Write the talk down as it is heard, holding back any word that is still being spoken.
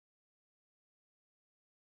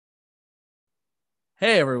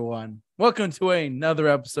Hey everyone, welcome to another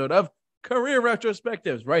episode of Career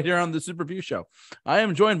Retrospectives right here on the Super View Show. I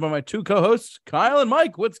am joined by my two co-hosts, Kyle and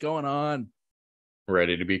Mike. What's going on?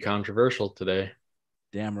 Ready to be controversial today.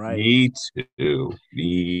 Damn right. Me too.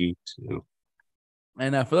 Me too.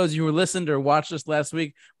 And for those of you who listened or watched us last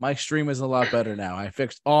week, my stream is a lot better now. I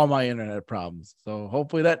fixed all my internet problems. So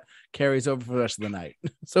hopefully that carries over for the rest of the night.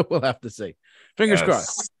 So we'll have to see. Fingers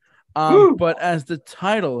crossed. But as the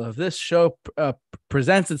title of this show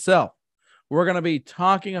presents itself, we're going to be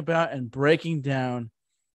talking about and breaking down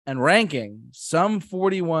and ranking Sum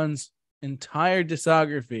 41's entire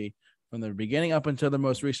discography from the beginning up until the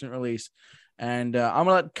most recent release. And I'm going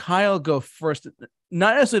to let Kyle go first,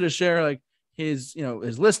 not necessarily to share like his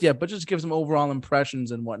list yet, but just give some overall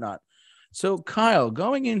impressions and whatnot. So Kyle,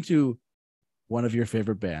 going into one of your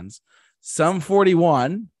favorite bands, Sum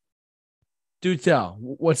 41, do tell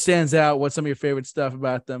what stands out. What's some of your favorite stuff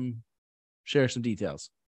about them? Share some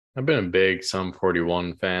details. I've been a big Sum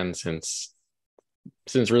 41 fan since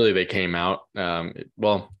really they came out. I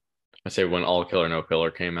say when All Killer No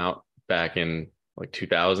Filler came out back in like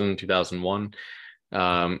 2000, 2001.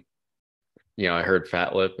 I heard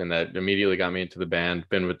Fat Lip and that immediately got me into the band.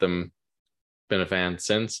 Been with them, been a fan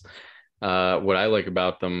since. What I like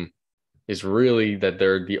about them is really that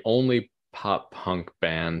they're the only pop punk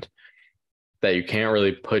band that you can't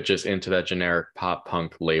really put just into that generic pop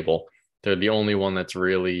punk label. They're the only one that's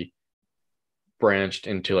really branched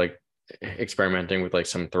into like experimenting with like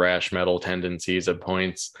some thrash metal tendencies at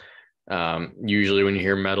points. Usually when you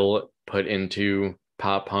hear metal put into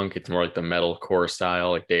pop punk, it's more like the metal core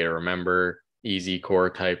style, like Day to Remember, easy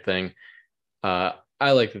core type thing. I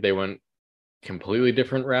like that they went completely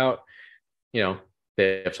different route.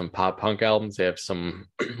 They have some pop punk albums, they have some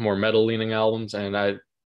more metal leaning albums, and I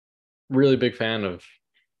really big fan of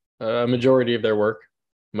a majority of their work.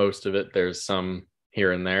 Most of it, there's some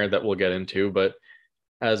here and there that we'll get into, but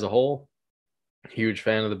as a whole, huge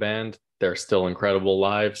fan of the band. They're still incredible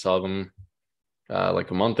live. Saw them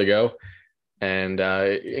like a month ago, and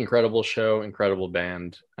incredible show, incredible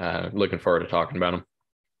band. Looking forward to talking about them.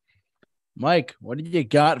 Mike, what did you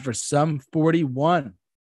got for Sum 41?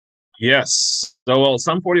 Yes.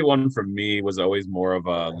 Sum 41 for me was always more of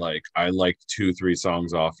a like I like 2-3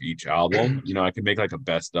 songs off each album. I could make like a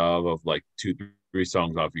best of like 2-3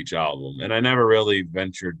 songs off each album. And I never really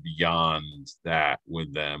ventured beyond that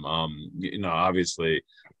with them. Obviously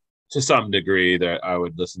to some degree that I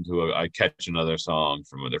would listen to I catch another song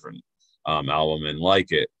from a different album and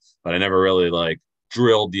like it. But I never really like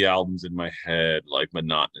drilled the albums in my head like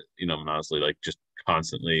monotonously, like just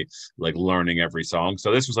constantly like learning every song.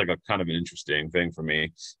 So this was like a kind of an interesting thing for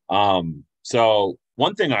me. So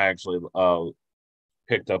one thing I actually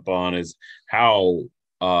picked up on is how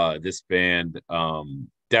this band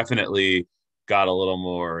definitely got a little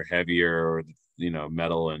more heavier,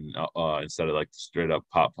 metal and instead of like straight up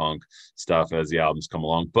pop punk stuff as the albums come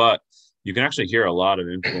along. But you can actually hear a lot of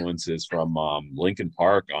influences from Linkin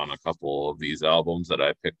Park on a couple of these albums that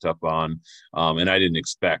I picked up on, and I didn't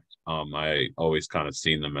expect. I always kind of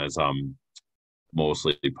seen them as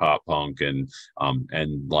mostly pop punk and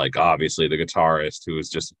like obviously the guitarist who is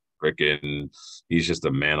just freaking, he's just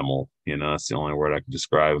a manimal. That's the only word I can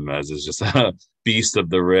describe him as, is just a beast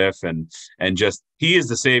of the riff and just he is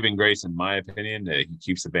the saving grace in my opinion. That he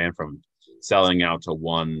keeps the band from selling out to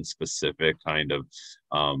one specific kind of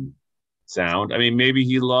sound. I mean, maybe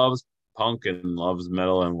he loves punk and loves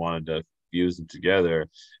metal and wanted to fuse them together.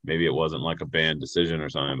 Maybe it wasn't like a band decision or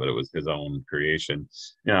something, but it was his own creation.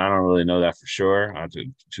 I don't really know that for sure. I have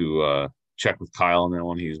to check with Kyle on that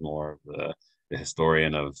one. He's more of the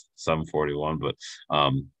historian of Sum 41. But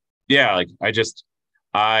yeah, like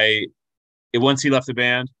once he left the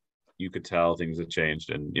band, you could tell things had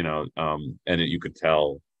changed, and you could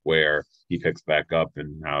tell where he picks back up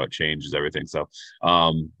and how it changes everything. So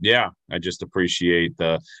yeah, I just appreciate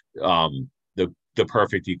the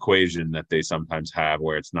perfect equation that they sometimes have,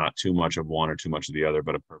 where it's not too much of one or too much of the other,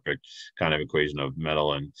 but a perfect kind of equation of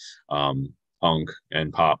metal and punk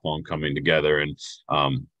and pop punk coming together and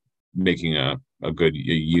making a good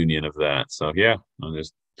union of that. So yeah, I'm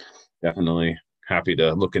just definitely happy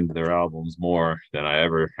to look into their albums more than I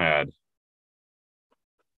ever had.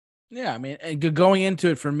 Yeah, I mean, and going into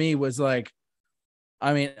it for me was like,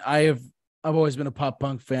 I mean, I've always been a pop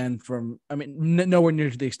punk fan from, I mean, nowhere near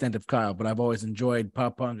to the extent of Kyle, but I've always enjoyed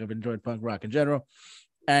pop punk. I've enjoyed punk rock in general.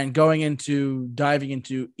 And diving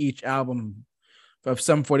into each album of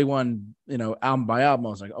Sum 41, album by album, I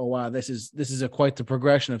was like, oh wow, this is quite the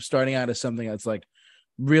progression of starting out as something that's like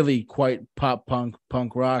really quite pop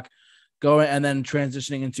punk rock going and then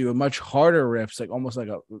transitioning into a much harder riffs, like almost like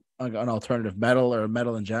an alternative metal or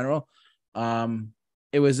metal in general.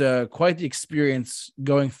 It was quite the experience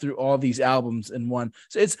going through all these albums in one.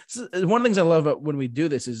 So it's one of the things I love about when we do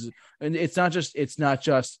this is, and it's not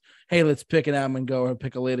just hey, let's pick an album and go, or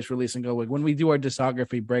pick a latest release and go. Like when we do our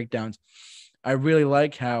discography breakdowns, I really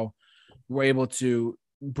like how we're able to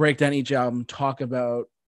break down each album, talk about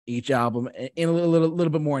each album in a little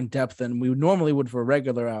bit more in depth than we normally would for a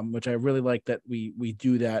regular album, which I really like that we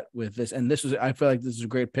do that with this. And I feel like this is a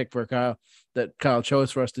great pick for Kyle that Kyle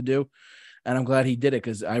chose for us to do. And I'm glad he did it,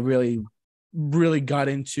 because I really, really got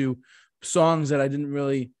into songs that I didn't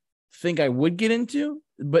really think I would get into,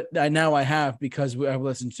 but now I have, because I've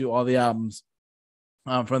listened to all the albums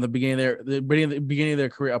from the beginning of their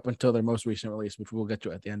career up until their most recent release, which we'll get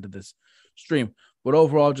to at the end of this stream. But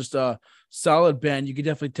overall, just a solid band. You can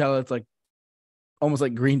definitely tell it's like almost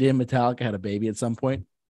like Green Day and Metallica had a baby at some point.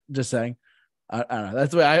 Just saying. I don't know.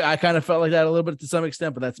 That's the way I kind of felt like that a little bit to some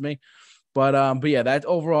extent, but that's me. But yeah, that's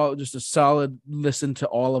overall just a solid listen to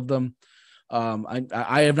all of them.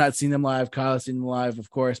 I have not seen them live. Kyle has seen them live, of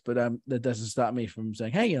course, but that doesn't stop me from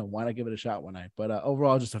saying, hey, why not give it a shot one night? But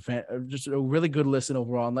overall, just a really good listen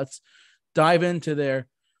overall. And let's dive into their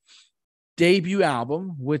debut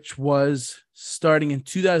album, which was starting in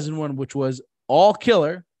 2001, which was all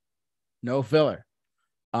killer, no filler.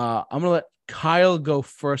 I'm gonna let Kyle go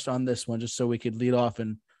first on this one, just so we could lead off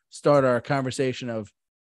and start our conversation of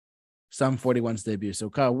Sum 41's debut. So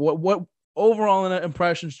Kyle, what overall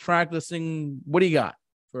impressions, track listing, what do you got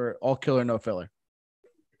for all killer, no filler?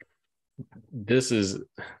 This is,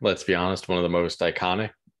 let's be honest, one of the most iconic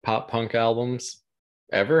pop punk albums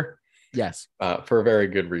ever. Yes. For a very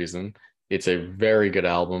good reason. It's a very good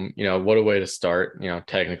album. What a way to start.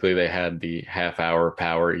 Technically they had the half-hour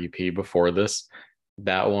Power EP before this.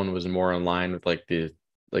 That one was more in line with like the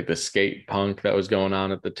skate punk that was going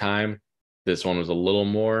on at the time. This one was a little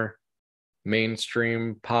more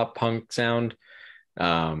mainstream pop punk sound,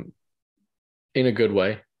 in a good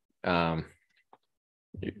way. In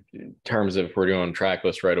terms of, if we're doing track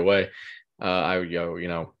list right away, I would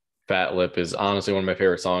go, Fat Lip is honestly one of my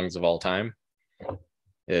favorite songs of all time.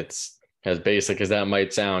 It's as basic as that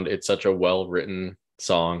might sound. It's such a well-written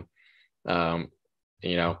song. But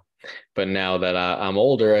now that I'm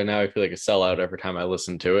older, and now I feel like a sellout every time I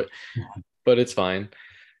listen to it, but it's fine.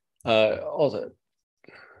 Also,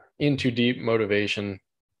 In Too Deep, Motivation,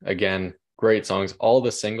 again, great songs. All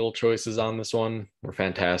the single choices on this one were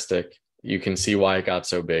fantastic. You can see why it got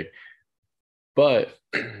so big. But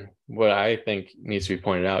what I think needs to be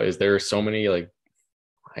pointed out is there are so many, I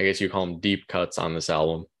guess you call them deep cuts on this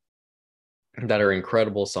album that are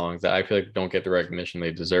incredible songs that I feel like don't get the recognition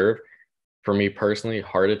they deserve. For me personally,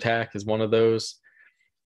 Heart Attack is one of those.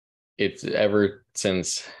 It's ever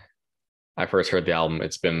since I first heard the album,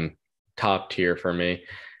 it's been top tier for me.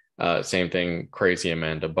 Same thing, Crazy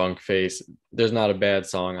Amanda, Bunk Face. There's not a bad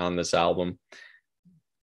song on this album.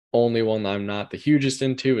 Only one I'm not the hugest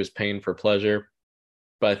into is Pain for Pleasure,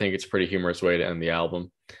 but I think it's a pretty humorous way to end the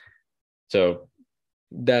album. So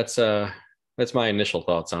that's my initial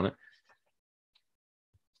thoughts on it.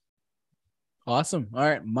 Awesome. All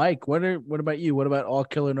right, Mike, what about you? What about all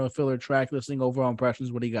killer, no filler, track listing, overall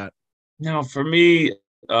impressions? What do you got? For me,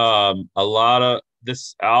 a lot of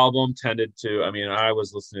this album tended to, I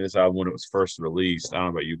was listening to this album when it was first released. I don't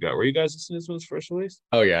know about you guys. Were you guys listening to this when it was first released?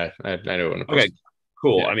 Oh yeah, I know when it was. Okay,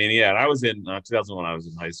 cool. Yeah. And I was in 2001. I was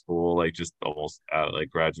in high school, just almost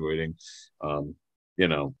graduating, and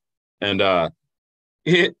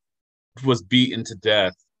it was beaten to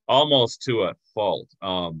death almost to a fault.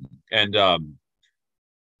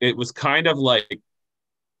 It was kind of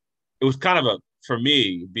for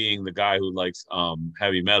me, being the guy who likes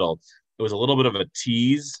heavy metal, it was a little bit of a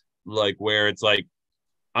tease, where it's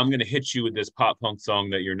I'm going to hit you with this pop punk song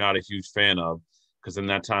that you're not a huge fan of, because in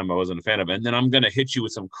that time I wasn't a fan of it. And then I'm going to hit you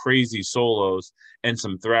with some crazy solos and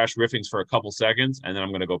some thrash riffings for a couple seconds. And then I'm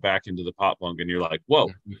going to go back into the pop punk. And you're like, whoa,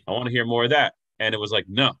 I want to hear more of that. And it was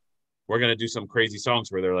no, we're going to do some crazy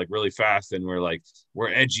songs where they're really fast, and we're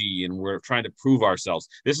edgy, and we're trying to prove ourselves.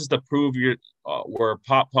 This is to prove we're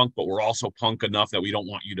pop punk, but we're also punk enough that we don't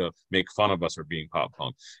want you to make fun of us for being pop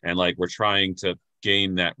punk. And we're trying to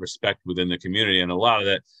gain that respect within the community. And a lot of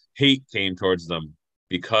that hate came towards them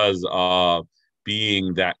because of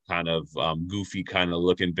being that kind of goofy kind of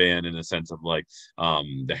looking band, in a sense of the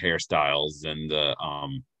hairstyles and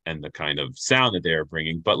the kind of sound that they were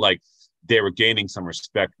bringing. But they were gaining some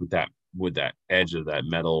respect with that edge of that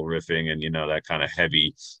metal riffing and that kind of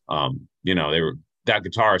heavy, that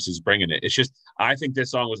guitarist is bringing it. It's just, I think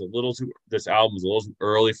this album was a little too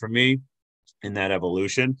early for me in that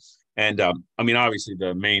evolution. And I mean, obviously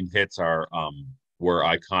the main hits are were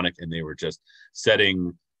iconic, and they were just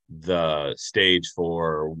setting the stage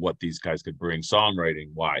for what these guys could bring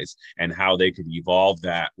songwriting wise, and how they could evolve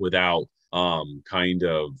that without kind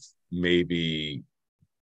of maybe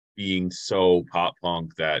being so pop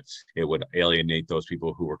punk that it would alienate those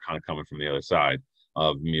people who were kind of coming from the other side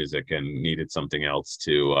of music and needed something else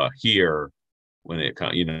to hear when it,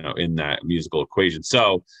 you know, in that musical equation.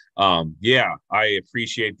 So yeah, I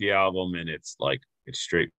appreciate the album, and it's like it's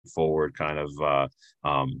straightforward kind of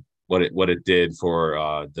what it did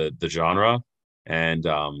for the genre. And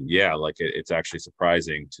yeah, like it's actually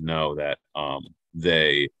surprising to know that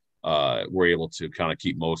they were able to kind of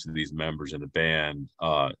keep most of these members in the band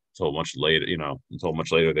until much later, you know, until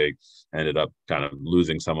much later they ended up kind of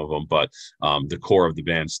losing some of them, but the core of the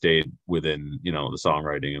band stayed within, you know, the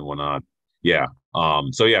songwriting and whatnot. Yeah.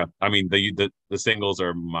 So yeah, I mean the singles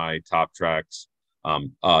are my top tracks.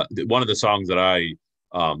 One of the songs that I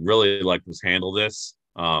really liked was Handle This.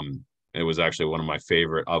 It was actually one of my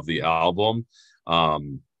favorite of the album.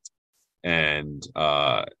 And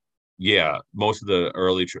yeah, most of the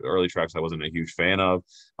early tracks I wasn't a huge fan of.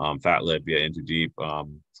 Fat Lip, yeah, Into Deep.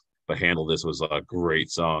 But Handle This was a great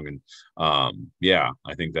song, and yeah,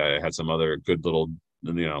 I think that it had some other good little,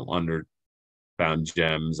 you know, underfound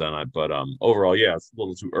gems on it. But overall, yeah, it's a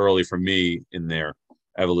little too early for me in their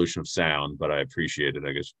evolution of sound, but I appreciate it,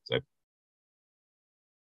 I guess you could say.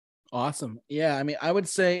 Awesome. Yeah, I mean, I would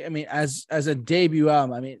say, I mean, as a debut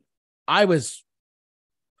album, I mean, I was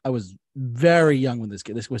very young when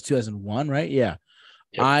this was 2001, right? Yeah.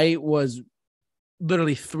 Yep. I was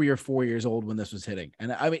literally 3 or 4 years old when this was hitting.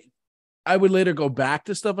 And I mean, I would later go back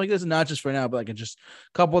to stuff like this, and not just for now, but like just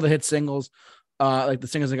a couple of the hit singles, like the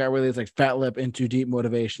singles that got released, like Fat Lip, Into Deep,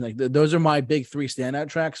 Motivation. Like those are my big 3 standout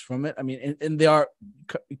tracks from it. I mean, and they are,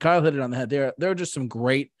 Kyle hit it on the head. There are just some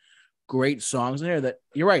great songs in there that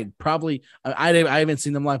you're right. Probably I haven't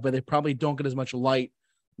seen them live, but they probably don't get as much light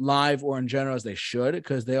live or in general as they should,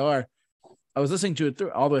 because they are. I was listening to it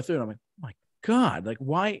through all the way through, and I'm like, oh my God, like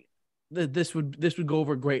why this would go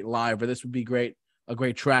over great live, or this would be a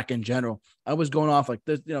great track in general. I was going off like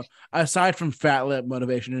this, you know, aside from Fat Lip,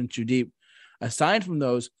 Motivation, and Too Deep, aside from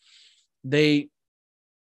those, they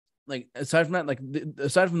like aside from that, like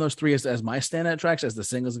aside from those 3 as my standout tracks as the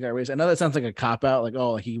singles that got released. I know that sounds like a cop out, like,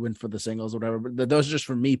 oh, he went for the singles or whatever, but those are just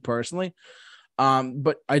for me personally.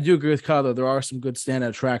 But I do agree with Kyle, though. There are some good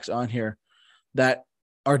standout tracks on here that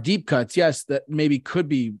are deep cuts, yes, that maybe could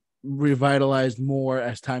be revitalized more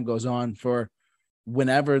as time goes on for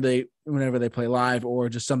whenever they play live, or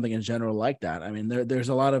just something in general like that. I mean, there's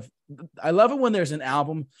a lot of, I love it when there's an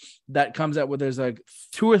album that comes out where there's like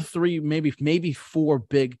 2 or 3, maybe 4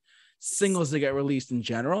 big singles that get released in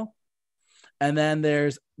general. And then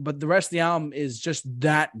but the rest of the album is just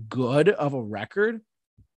that good of a record.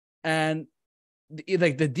 And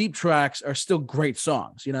like the deep tracks are still great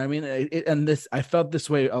songs, you know what I mean? I felt this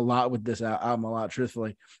way a lot with this album, a lot,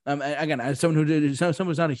 truthfully. Again, as someone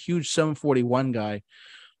who's not a huge 741 guy,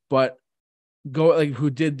 but who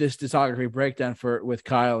did this discography breakdown with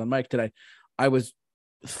Kyle and Mike today, I was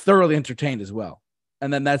thoroughly entertained as well.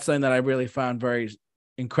 And then that's something that I really found very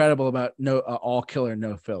incredible about all killer,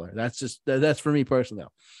 no filler. That's for me personally,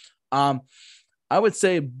 though. I would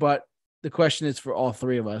say, but the question is for all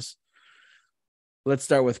 3 of us. Let's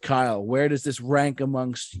start with Kyle. Where does this rank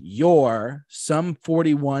amongst your Sum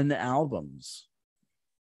 41 albums?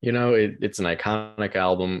 You know, it's an iconic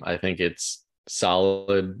album. I think it's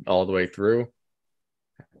solid all the way through.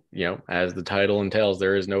 You know, as the title entails,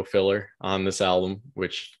 there is no filler on this album,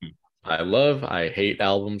 which I love. I hate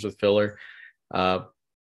albums with filler,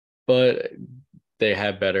 but they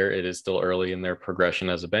have better. It is still early in their progression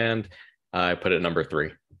as a band. I put it number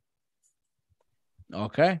 3.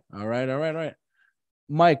 Okay. All right.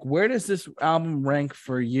 Mike, where does this album rank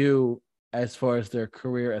for you as far as their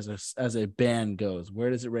career as a band goes? Where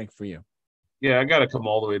does it rank for you? Yeah, I got to come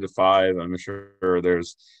all the way to 5. I'm sure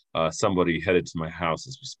there's somebody headed to my house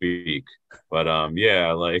as we speak. But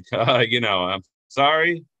yeah, like you know, I'm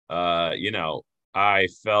sorry. You know, I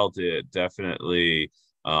felt it definitely.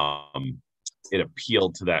 It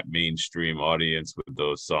appealed to that mainstream audience with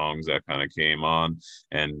those songs that kind of came on,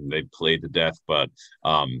 and they played to death. But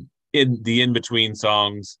in the in-between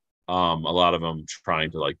songs, a lot of them trying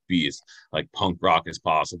to like be as like punk rock as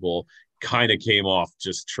possible, kind of came off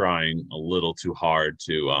just trying a little too hard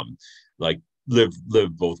to like live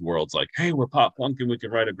both worlds. Like, hey, we're pop punk and we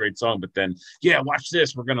can write a great song, but then yeah, watch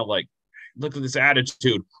this, we're gonna like look at this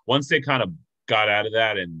attitude. Once they kind of got out of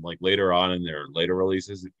that, and like later on in their later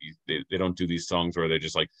releases, they don't do these songs where they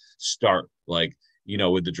just like start like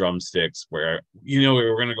with the drumsticks where, we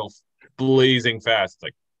were going to go blazing fast. It's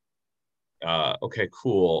like, okay,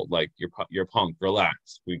 cool. Like you're punk,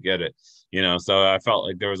 relax. We get it. So I felt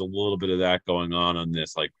like there was a little bit of that going on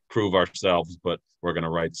this, like prove ourselves, but we're going to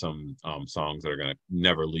write some songs that are going to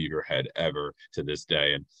never leave your head ever to this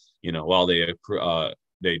day. And, while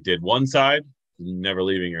they did one side, never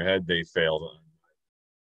leaving your head, they failed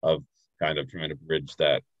of kind of trying to bridge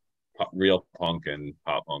that real punk and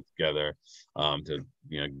pop punk together to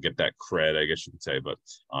get that cred, I guess you could say. But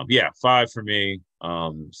yeah, 5 for me.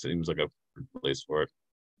 Seems like a good place for it.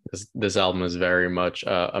 This album is very much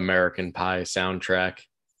American Pie soundtrack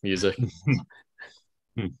music.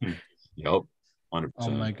 Yep, 100%.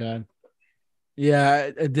 Oh my god.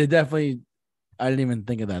 Yeah, they definitely. I didn't even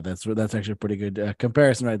think of that. That's actually a pretty good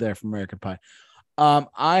comparison right there from American Pie.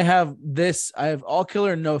 I have All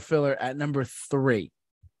Killer No Filler at number 3.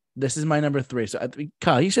 This is my number 3. So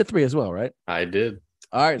Kyle, you said 3 as well, right? I did.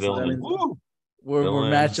 All right, so that means we're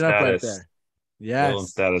matching up right there. Yes. Villain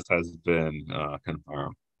status has been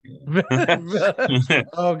confirmed.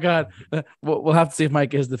 Oh god, we'll have to see if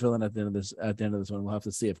Mike is the villain at the end of this. At the end of this one, we'll have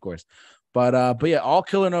to see, of course. But yeah, All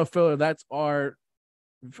Killer No Filler. That's our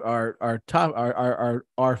top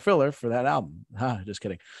our filler for that album. Just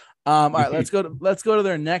kidding. All right, let's go to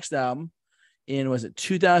their next album. Was it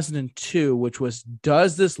 2002, which was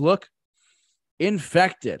Does This Look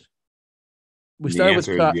Infected? We started with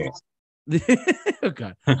yes. Oh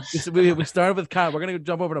god, we started with Kyle. We're gonna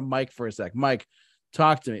jump over to Mike for a sec. Mike,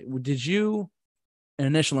 talk to me. Did you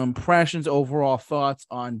initial impressions, overall thoughts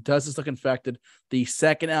on Does This Look Infected, the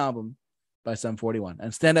second album by Sum 41,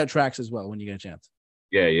 and standout tracks as well when you get a chance?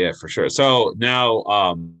 Yeah, for sure. So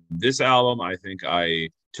now, this album, I think I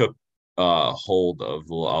took hold of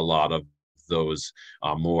a lot of those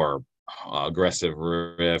more aggressive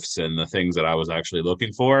riffs and the things that I was actually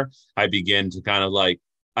looking for. I began to kind of like,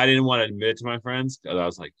 I didn't want to admit it to my friends because I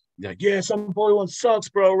was like, yeah, Sum 41 sucks,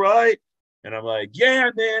 bro, right? And I'm like, yeah,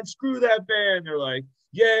 man, screw that band. They're like,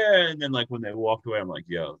 yeah. And then like when they walked away, I'm like,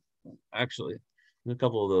 yo, actually, a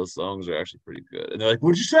couple of those songs are actually pretty good. And they're like,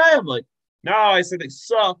 what'd you say? I'm like, no, I said they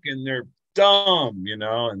suck and they're dumb,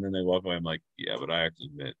 and then they walk away. I'm like, yeah, but I actually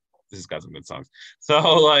admit this has got some good songs. So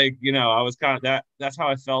like, I was kind of that's how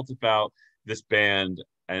I felt about this band.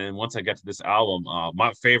 And then once I get to this album,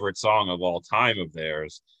 my favorite song of all time of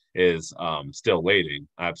theirs is Still Waiting.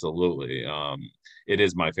 Absolutely. It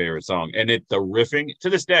is my favorite song. And the riffing to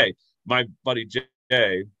this day, my buddy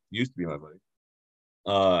Jay used to be my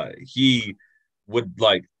buddy. He would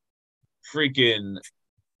like freaking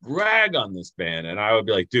rag on this band, and I would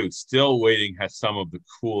be like, dude, Still Waiting has some of the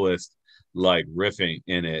coolest like riffing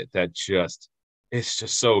in it that it's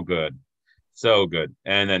just so good.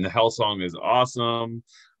 And then the Hell Song is awesome.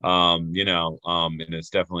 And it's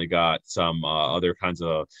definitely got some other kinds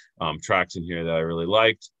of tracks in here that I really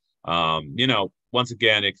liked. Once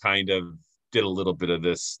again, it kind of did a little bit of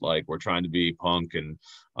this, like we're trying to be punk and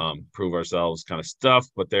prove ourselves kind of stuff,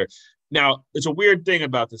 but now it's a weird thing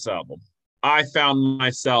about this album. I found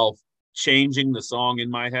myself changing the song in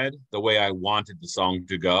my head the way I wanted the song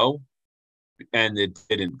to go, and it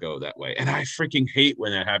didn't go that way. And I freaking hate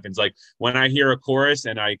when that happens. Like when I hear a chorus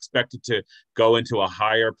and I expect it to go into a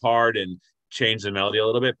higher part and change the melody a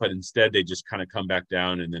little bit, but instead they just kind of come back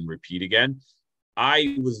down and then repeat again.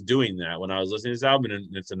 I was doing that when I was listening to this album,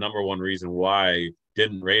 and it's the number one reason why I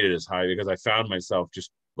didn't rate it as high, because I found myself just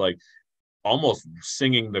like almost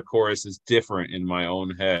singing the choruses different in my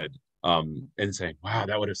own head. And saying, wow,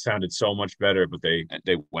 that would have sounded so much better, but they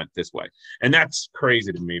went this way. And that's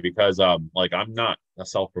crazy to me because like I'm not a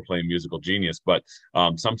self-proclaimed musical genius, but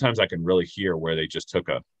sometimes I can really hear where they just took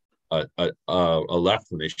a left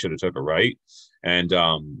when they should have took a right. And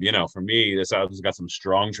for me, this album's got some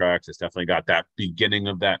strong tracks. It's definitely got that beginning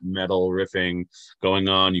of that metal riffing going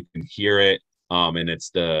on. You can hear it. And it's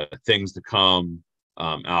the Things to Come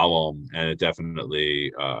album, and it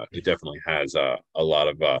definitely has a lot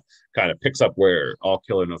of kind of picks up where All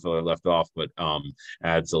Killer No Filler left off, but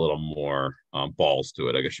adds a little more balls to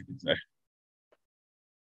it, I guess you could say.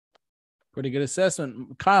 Pretty good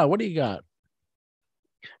assessment. Kyle, what do you got?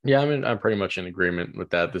 Yeah, I'm pretty much in agreement with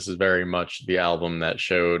that. This is very much the album that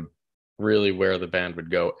showed really where the band would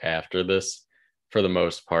go after this. For the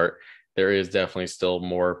most part, there is definitely still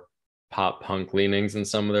more pop punk leanings in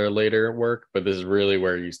some of their later work, but this is really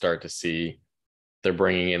where you start to see they're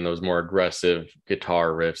bringing in those more aggressive guitar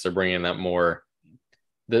riffs. They're bringing in that more,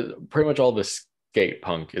 pretty much all the skate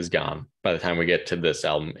punk is gone by the time we get to this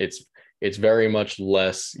album. It's very much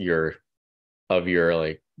less your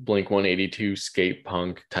like Blink 182 skate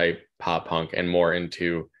punk type pop punk, and more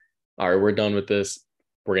into, all right, we're done with this.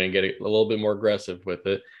 we're going to get a little bit more aggressive with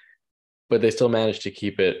it, but they still manage to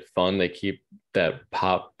keep it fun. They keep that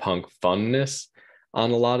pop punk funness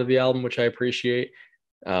on a lot of the album, which I appreciate.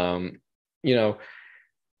 You know,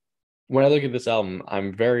 when I look at this album,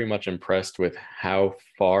 I'm very much impressed with how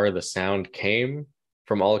far the sound came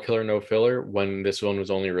from All Killer No Filler when this one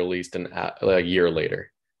was only released a year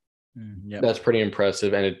later. Yep. That's pretty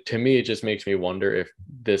impressive. And to me, it just makes me wonder if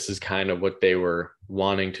this is kind of what they were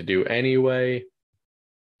wanting to do anyway.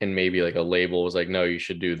 And maybe like a label was like, no, you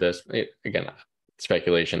should do this. Again,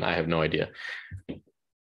 speculation. I have no idea.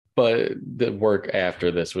 But the work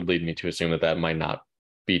after this would lead me to assume that might not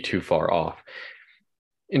be too far off.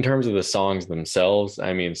 In terms of the songs themselves,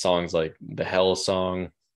 I mean, songs like the Hell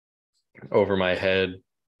song, Over My Head,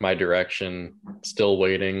 My Direction, Still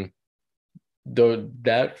Waiting, though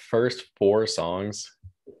that first 4 songs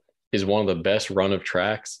is one of the best run of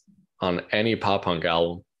tracks on any pop punk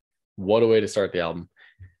album. What a way to start the album.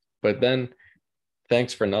 But then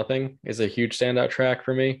Thanks for Nothing is a huge standout track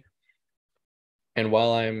for me. And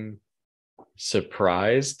while I'm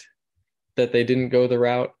surprised that they didn't go the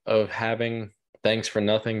route of having Thanks for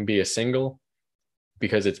Nothing be a single,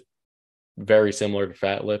 because it's very similar to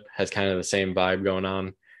Fat Lip, has kind of the same vibe going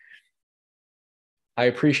on, I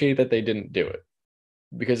appreciate that they didn't do it,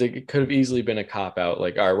 because it could have easily been a cop out.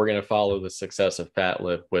 Like, all right, we're going to follow the success of Fat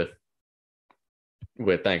Lip with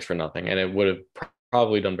Thanks for Nothing, and it would have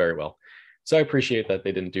probably done very well. So I appreciate that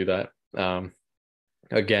they didn't do that.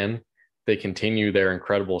 Again, they continue their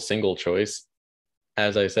incredible single choice.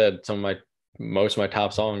 As I said, most of my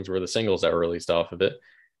top songs were the singles that were released off of it.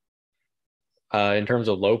 In terms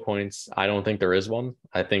of low points, I don't think there is one.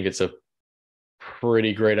 I think it's a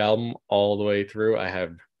pretty great album all the way through. I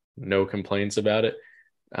have no complaints about it.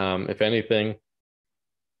 If anything,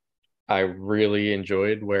 I really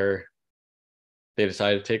enjoyed where they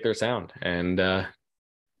decided to take their sound. And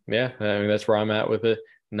yeah, I mean, that's where I'm at with it.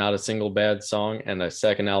 Not a single bad song, and a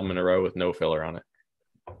second album in a row with no filler on it.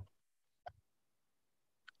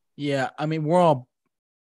 Yeah, I mean, we're all,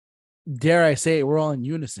 dare I say it, we're all in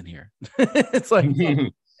unison here. It's like,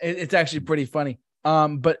 it's actually pretty funny.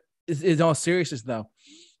 But in all seriousness, though,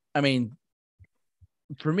 I mean,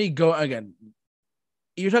 for me, you're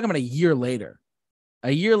talking about a year later.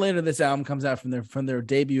 A year later, this album comes out from their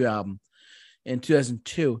debut album in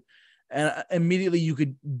 2002. And immediately you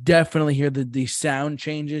could definitely hear the sound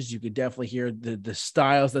changes. You could definitely hear the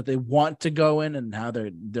styles that they want to go in and how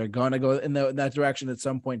they're going to go in that direction at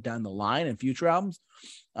some point down the line in future albums.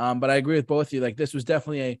 But I agree with both of you. Like, this was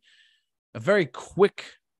definitely a very quick,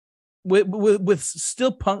 with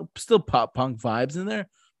still pop punk vibes in there,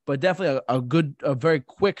 but definitely a very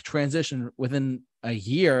quick transition within a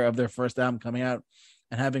year of their first album coming out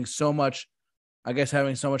and having so much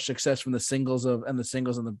success from the singles and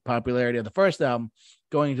the popularity of the first album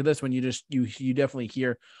going into this one. You definitely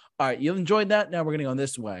hear, all right, you enjoyed that. Now we're going to go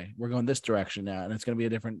this way. We're going this direction now. And it's going to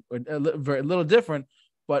be a little different,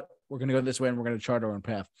 but we're going to go this way and we're going to chart our own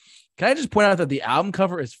path. Can I just point out that the album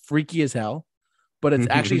cover is freaky as hell, but it's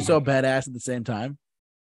actually so badass at the same time.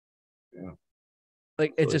 Yeah.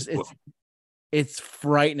 Like, it's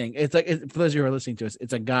frightening. It's like, for those of you who are listening to us,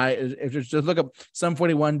 it's a guy. If you just look up Sum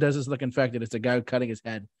 41 Does This Look Infected, it's a guy cutting his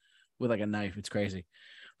head with like a knife. It's crazy.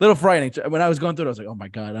 Little frightening. When I was going through it, I was like, oh my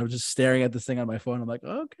God. I was just staring at this thing on my phone. I'm like,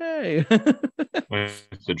 okay.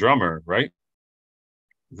 It's the drummer, right?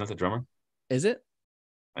 Is that the drummer? Is it?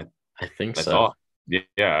 I think I so. thought.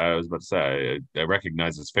 Yeah, I was about to say I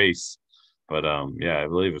recognize his face, but yeah, I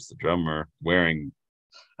believe it's the drummer wearing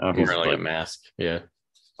like a mask. Yeah.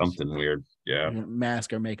 Something weird. Yeah.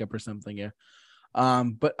 Mask or makeup or something. Yeah.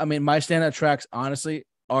 But I mean, my standout tracks, honestly,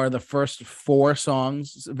 are the first 4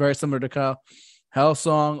 songs, very similar to Kyle. Hell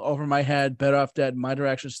Song, Over My Head, Better Off Dead, My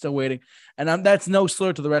Direction, Still Waiting. And that's no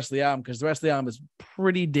slur to the rest of the album, because the rest of the album is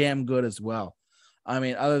pretty damn good as well. I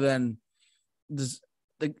mean, other than this,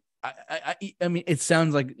 like, I mean, it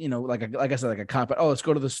sounds like, like I said, like a cop. Oh, let's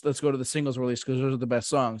go to the singles release because those are the best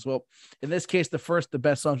songs. Well, in this case, the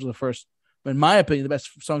best songs were the first. In my opinion, the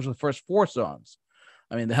best songs were the first 4 songs.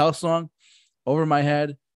 I mean, the Hell Song, Over My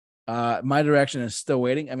Head, My Direction, is Still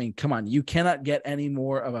Waiting. I mean, come on, you cannot get any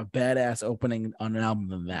more of a badass opening on an album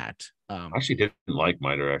than that. I actually didn't like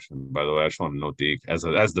My Direction, by the way. I just want to note Deke as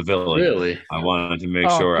the villain. Really? I wanted to make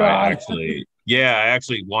sure God. I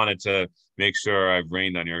actually wanted to make sure I've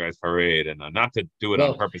rained on your guys' parade, and not to do it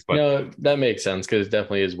on purpose. But no, that makes sense, because it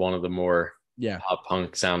definitely is one of the more yeah, pop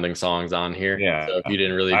punk sounding songs on here. Yeah. So if you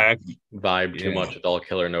didn't really vibe too much with All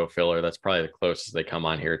Killer No Filler, that's probably the closest they come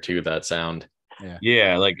on here to that sound.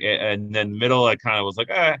 Yeah, like, and then middle, I kind of was like,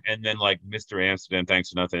 and then like Mr. Amsterdam, Thanks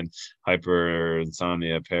for Nothing, Hyper,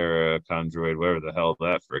 Insomnia, Para, Chondroid, whatever the hell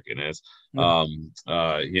that freaking is.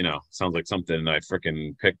 Sounds like something I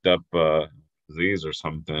freaking picked up disease or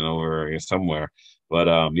something over somewhere.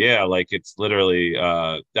 But yeah, like it's literally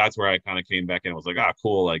that's where I kind of came back and was like,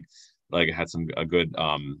 cool, like it had a good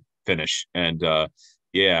finish. And but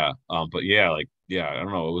yeah, I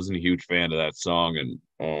don't know, I wasn't a huge fan of that song. And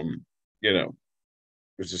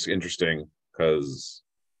it's just interesting because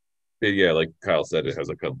yeah, like Kyle said, it has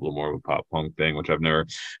like a little more of a pop punk thing, which I've never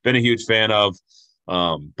been a huge fan of.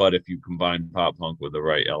 But if you combine pop punk with the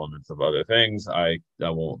right elements of other things, I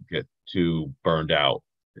won't get too burned out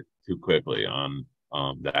too quickly on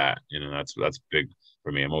that. That's big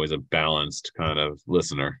for me. I'm always a balanced kind of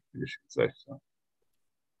listener, you should say. So.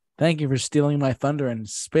 Thank you for stealing my thunder and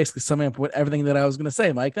basically summing up everything that I was going to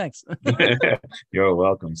say, Mike. Thanks. You're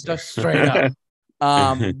welcome, sir. Just straight up.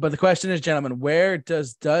 But the question is, gentlemen, where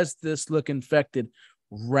does This Look Infected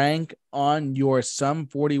rank on your Sum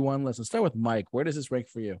 41 list? Let's start with Mike. Where does this rank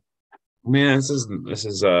for you? Man, this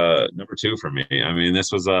is number 2 for me. I mean,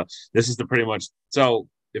 this is the pretty much. So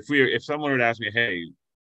if someone would ask me, hey,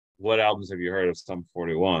 what albums have you heard of Sum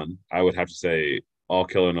 41? I would have to say All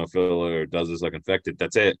Killer No Filler, Does This Look Infected.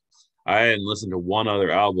 That's it. I hadn't listened to one other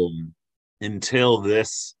album until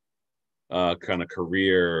this kind of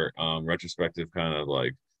career retrospective kind of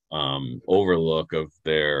like overlook of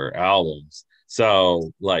their albums.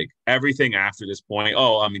 So like everything after this point,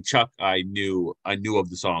 I mean Chuck, I knew of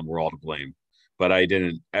the song We're All to Blame, but I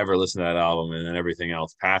didn't ever listen to that album. And then everything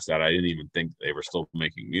else past that, I didn't even think they were still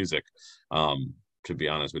making music, to be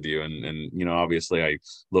honest with you. And obviously I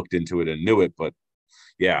looked into it and knew it, but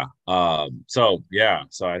yeah. So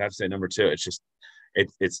I'd have to say number 2. It's just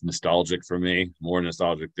it's nostalgic for me, more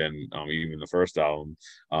nostalgic than even the first album.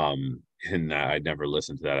 In that I'd never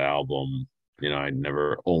listened to that album. I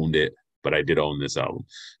never owned it, but I did own this album.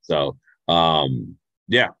 So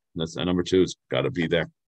yeah, that's number 2. It's got to be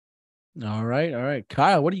there. All right,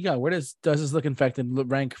 Kyle, what do you got? Where does This Look Infected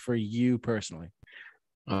rank for you personally?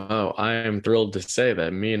 Oh, I am thrilled to say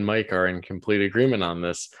that me and Mike are in complete agreement on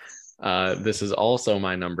this. This is also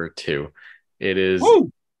my number 2. It is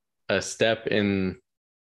a step in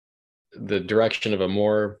the direction of a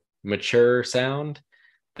more mature sound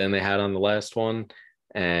than they had on the last one.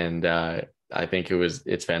 And I think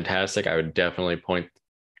it's fantastic. I would definitely point,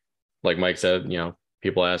 like Mike said,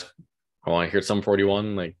 people ask, I want to hear Sum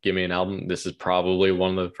 41, like give me an album. This is probably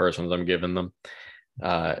one of the first ones I'm giving them.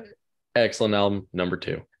 Excellent album, number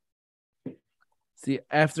 2. See,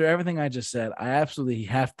 after everything I just said, I absolutely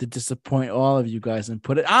have to disappoint all of you guys and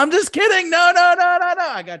put it. I'm just kidding. No.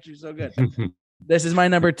 I got you so good. This is my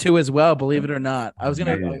number 2 as well, believe it or not. I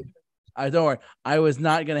don't worry. I was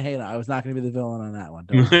not gonna hate it. I was not gonna be the villain on that one.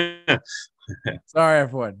 Don't worry. Sorry,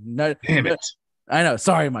 everyone. No, damn it. I know.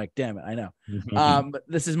 Sorry, Mike. Damn it. I know. But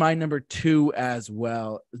this is my number 2 as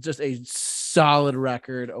well. Just a solid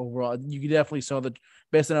record overall. You definitely saw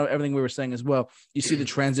based on everything we were saying as well, you see the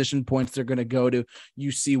transition points they're going to go to.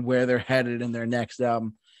 You see where they're headed in their next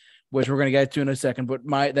album, which we're going to get to in a second. But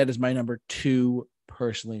that is my number 2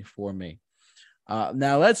 personally for me.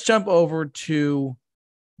 Now let's jump over to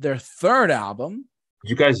their third album.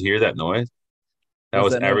 You guys hear that noise? That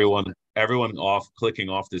was noise? everyone clicking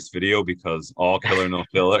off this video because All Killer No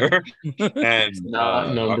Filler and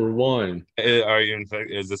not number 1. Are you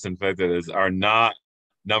infected? Is This Infected? Are not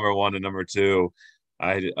number 1 and number 2.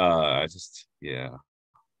 I just I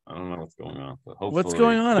don't know what's going on, but hopefully, what's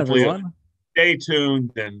going on, everyone? Stay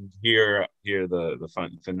tuned and hear the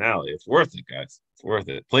fun finale. It's worth it, guys. It's worth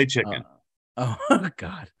it. Play chicken. Oh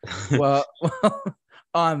God. Well,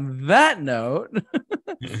 on that note,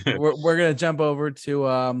 we're gonna jump over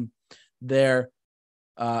to their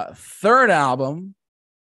third album,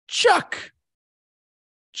 Chuck.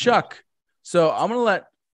 So I'm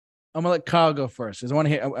gonna let Kyle go first because I want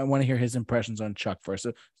to hear his impressions on Chuck first.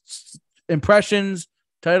 So impressions,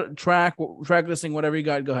 title, track listing, whatever you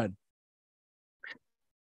got. Go ahead.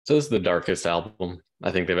 So this is the darkest album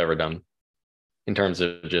I think they've ever done in terms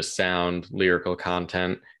of just sound, lyrical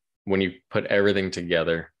content. When you put everything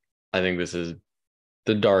together, I think this is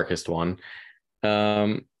the darkest one.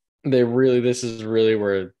 This is really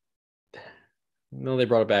where they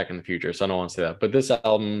brought it back in the future, so I don't want to say that. But this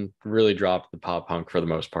album really dropped the pop punk for the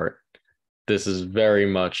most part. This is very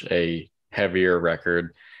much a heavier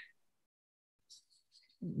record,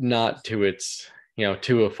 not to its,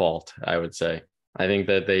 to a fault, I would say. I think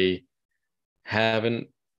that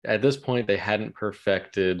at this point, they hadn't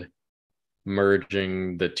perfected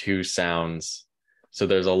merging the two sounds So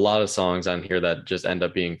there's a lot of songs on here that just end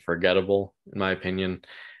up being forgettable, in my opinion.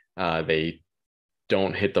 They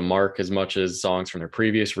don't hit the mark as much as songs from their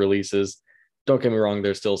previous releases. Don't get me wrong,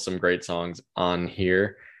 there's still some great songs on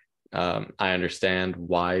here. I understand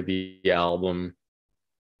why the album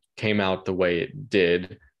came out the way it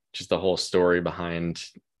did, just the whole story behind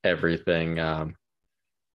everything.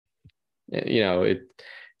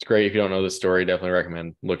 It's great. If you don't know the story, definitely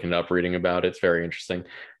recommend looking it up, reading about it. It's very interesting.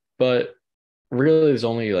 But really, there's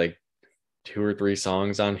only like 2 or 3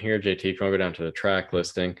 songs on here. JT, if you want to go down to the track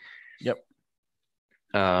listing. Yep.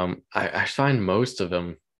 I find most of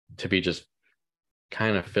them to be just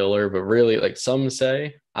kind of filler, but really, like Some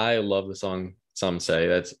Say, I love the song Some Say.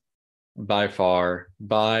 That's by far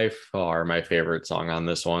my favorite song on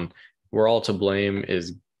this one. We're All to Blame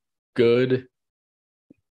is good.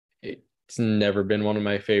 It's never been one of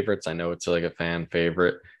my favorites. I know it's like a fan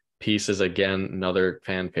favorite. Pieces, again, another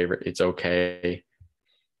fan favorite. It's okay.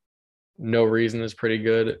 No Reason is pretty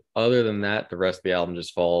good. Other than that, the rest of the album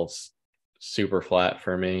just falls super flat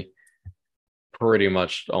for me. Pretty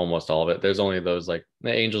much almost all of it. There's only those, like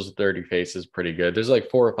the Angels with Dirty Faces, pretty good. There's like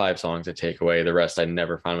 4 or 5 songs I take away. The rest I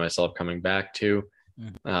never find myself coming back to.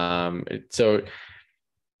 So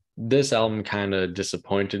this album kind of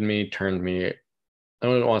disappointed me, turned me, I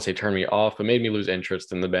don't want to say turned me off, but made me lose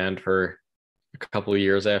interest in the band for a couple of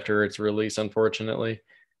years after its release, unfortunately.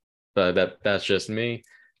 But that's just me.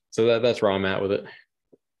 So that's where I'm at with it.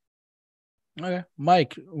 Okay,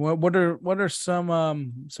 Mike, what are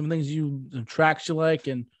some some tracks you like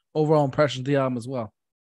and overall impressions of the album as well?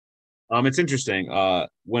 It's interesting.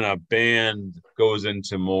 When a band goes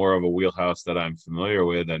into more of a wheelhouse that I'm familiar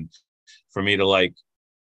with, and for me to like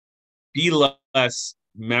be less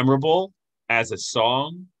memorable as a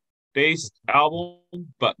song-based album,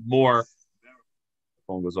 but more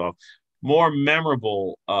phone goes off, more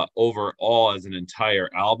memorable overall as an entire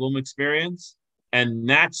album experience, and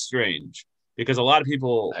that's strange because a lot of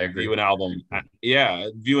people view an album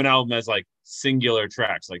as like singular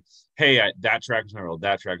tracks, like, hey, that track is memorable,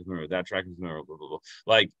 that track is memorable, that track is memorable, blah, blah, blah.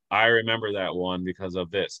 Like, I remember that one because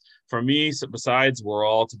of this. For me, so besides We're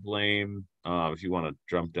All to Blame, if you want to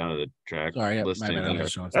jump down to the track listing,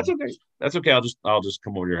 that's okay. That's okay. I'll just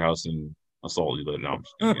come over to your house and assault you later. No,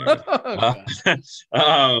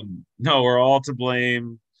 We're All to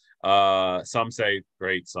Blame. Some Say,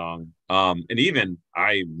 great song. And even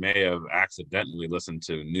I may have accidentally listened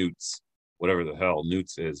to Newt's, whatever the hell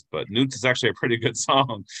Newt's is, but Newt's is actually a pretty good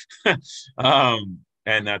song.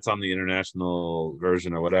 And that's on the international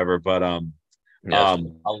version or whatever. But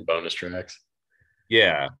bonus tracks.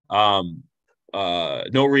 Yeah.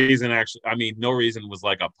 No Reason, actually, I mean, No Reason was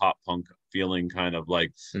like a pop punk feeling, kind of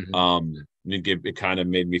like it kind of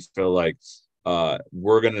made me feel like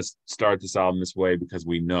we're gonna start this album this way because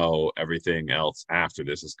we know everything else after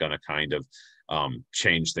this is gonna kind of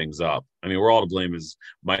change things up. I mean, We're All to Blame is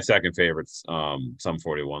my second favorite Sum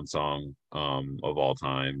 41 song of all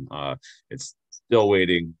time. It's Still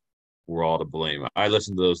Waiting, We're All to Blame. I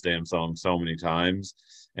listened to those damn songs so many times,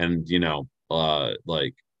 and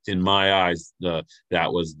like, in my eyes, that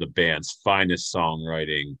was the band's finest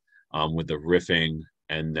songwriting, with the riffing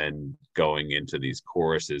and then going into these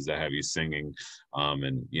choruses that have you singing,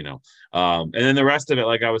 and then the rest of it,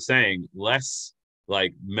 like I was saying, less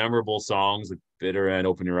like memorable songs like Bitter End,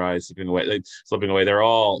 Open Your Eyes, Slipping Away. They're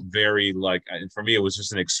all very like, and for me, it was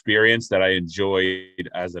just an experience that I enjoyed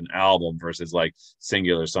as an album versus like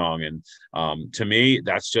singular song. And to me,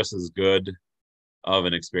 that's just as good of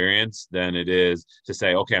an experience than it is to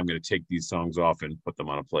say, okay, I'm going to take these songs off and put them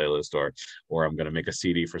on a playlist, or I'm going to make a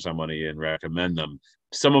CD for somebody and recommend them.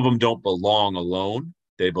 Some of them don't belong alone,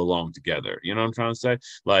 they belong together. You know what I'm trying to say?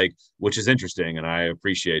 Like, which is interesting, and I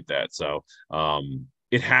appreciate that. So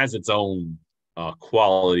it has its own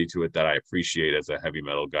quality to it that I appreciate as a heavy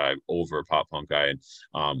metal guy over a pop punk guy,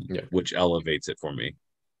 and which elevates it for me.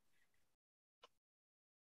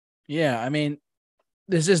 Yeah, I mean,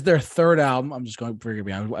 this is their third album. I'm just going, forgive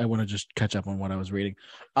me, I want to just catch up on what I was reading.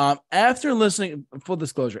 After listening, full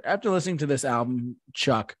disclosure, after listening to this album,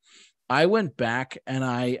 Chuck, I went back and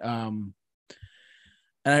I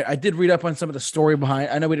did read up on some of the story behind.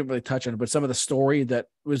 I know we didn't really touch on it, but some of the story that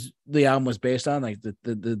was the album was based on, like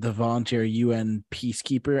the volunteer UN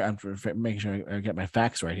peacekeeper. I'm making sure I get my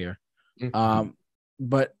facts right here.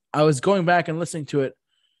 But I was going back and listening to it,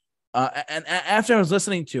 and after I was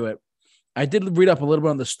listening to it, I did read up a little bit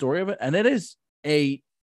on the story of it, and it is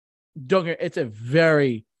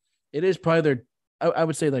probably their, I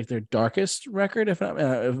would say, like their darkest record, if not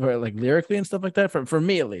like lyrically and stuff like that, for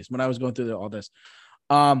me at least, when I was going through all this.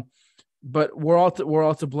 but we're all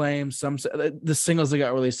to blame. Some the singles that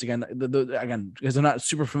got released again, again, because I'm not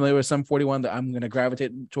super familiar with Sum 41, that I'm going to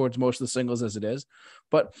gravitate towards most of the singles as it is.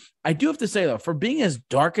 But I do have to say though, for being as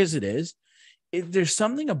dark as it is, there's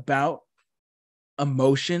something about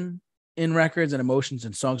emotion in records and emotions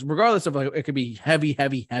in songs, regardless of, like, it could be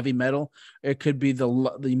heavy metal, it could be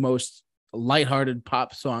the most lighthearted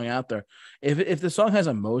pop song out there. If the song has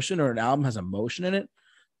emotion, or an album has emotion in it,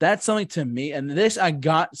 that's something to me. And this, I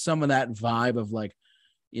got some of that vibe of, like,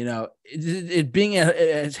 it being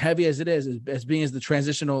as heavy as it is, as being as the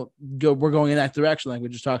transitional we're going in that direction, like we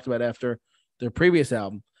just talked about after their previous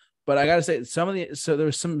album. But I gotta say, so there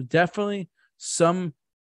was definitely some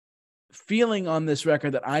feeling on this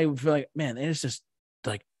record that I feel like, man, it's just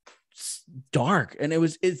like dark, and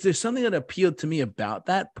there's something that appealed to me about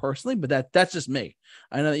that personally, but that's just me.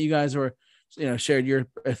 I know that you guys were, shared your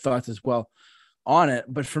thoughts as well on it,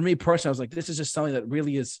 but for me personally, I was like, this is just something that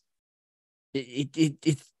really is,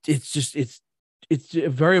 it's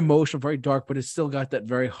very emotional, very dark, but it's still got that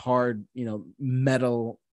very hard,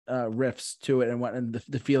 metal riffs to it, and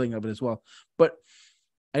the feeling of it as well. But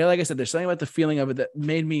like I said, there's something about the feeling of it that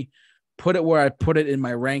made me put it where I put it in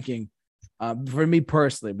my ranking, for me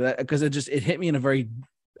personally, but because it hit me in a very,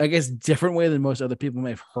 I guess, different way than most other people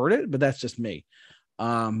may have heard it, but that's just me.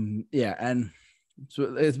 Yeah. And so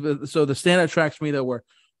the standout tracks for me, though,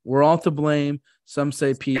 we're all to blame. Some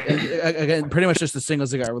say Pete, and again, pretty much just the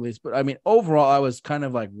singles that got released. But I mean, overall, I was kind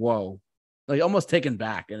of like, whoa, like almost taken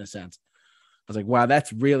back in a sense. I was like, wow,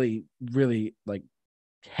 that's really, really, like,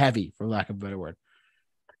 heavy, for lack of a better word.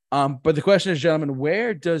 But the question is, gentlemen,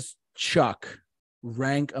 where does Chuck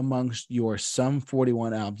rank amongst your Sum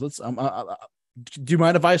 41 albums? Let's do you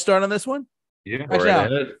mind if I start on this one? Yeah.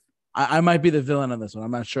 Actually, I might be the villain on this one.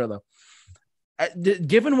 I'm not sure though.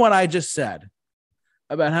 Given what I just said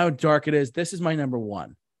about how dark it is, this is my number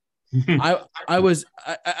one. I was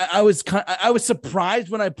surprised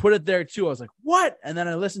when I put it there too. I was like, what? And then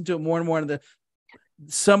I listened to it more and more, and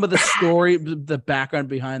some of the story, the background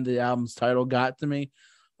behind the album's title got to me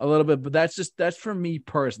a little bit, but that's for me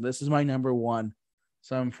personally. This is my number one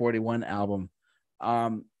Sum 41 album.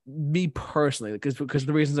 Me personally, because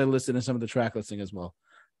the reasons I listed in some of the track listing as well.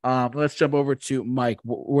 Let's jump over to Mike.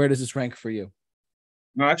 Where does this rank for you?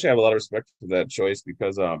 No, actually, I have a lot of respect for that choice,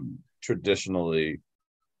 because traditionally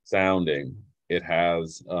sounding, it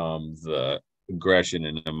has the aggression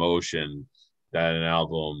and emotion that an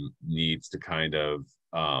album needs to kind of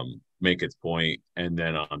make its point. And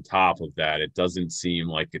then on top of that, it doesn't seem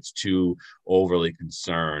like it's too overly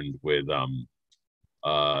concerned with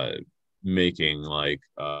making like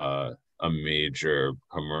a major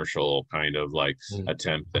commercial kind of like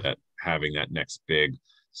attempt at having that next big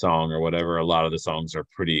song or whatever. A lot of the songs are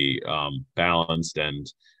pretty balanced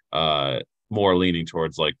and more leaning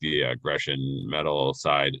towards like the aggression metal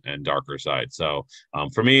side and darker side. So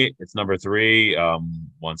for me, it's number 3.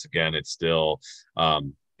 Once again, it's still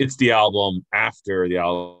it's the album after the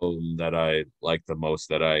album that I like the most,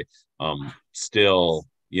 that I still,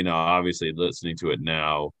 obviously listening to it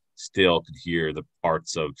now, still could hear the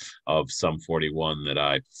parts of Sum 41 that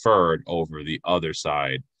I preferred over the other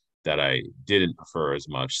side that I didn't prefer as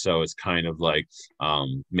much. So it's kind of like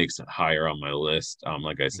makes it higher on my list.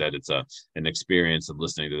 Like I said, it's an experience of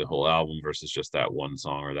listening to the whole album versus just that one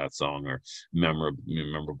song or that song or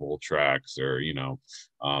memorable tracks or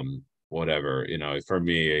whatever. For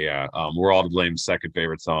me, yeah, We're All to Blame's second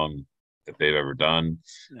favorite song that they've ever done.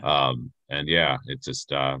 And yeah, it's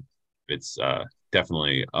just it's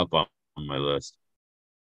definitely up on my list.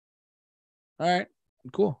 All right,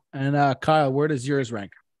 cool. And Kyle, where does yours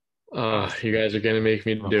rank? You guys are gonna make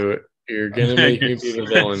me do it. You're gonna make me be the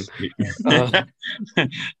villain.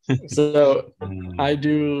 So I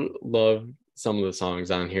do love some of the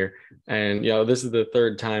songs on here, and this is the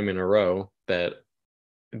third time in a row that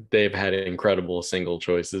they've had incredible single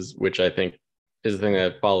choices, which I think is the thing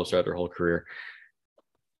that follows throughout their whole career.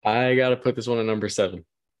 I gotta put this one at number 7.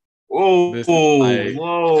 Whoa! Least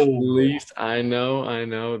I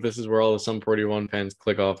know. This is where all the Sum 41 fans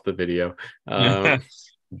click off the video. I'll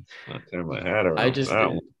turn my hat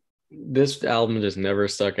around. This album just never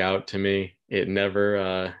stuck out to me. It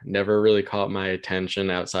never really caught my attention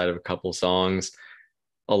outside of a couple songs.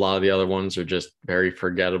 A lot of the other ones are just very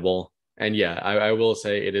forgettable. And yeah, I will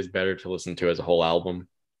say it is better to listen to as a whole album.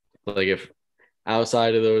 Like, if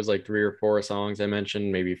outside of those like 3 or 4 songs I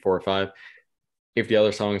mentioned, maybe 4 or 5, if the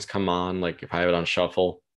other songs come on, like if I have it on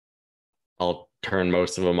shuffle, I'll turn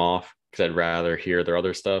most of them off because I'd rather hear their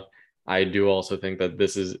other stuff. I do also think that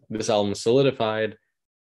this album solidified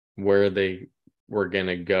where they were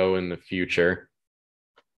gonna go in the future.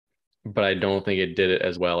 but I don't think it did it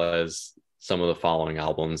as well as some of the following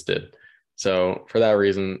albums did. So for that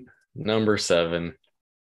reason, number 7.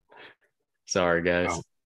 Sorry, guys.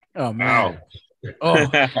 Oh man. Oh.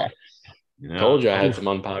 Told you I had some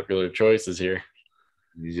unpopular choices here.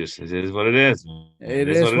 It is what it is. Man. It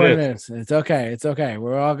is what it is. It's okay. It's okay.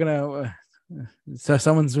 We're all gonna. So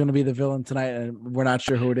someone's gonna be the villain tonight, and we're not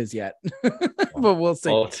sure who it is yet, but we'll see.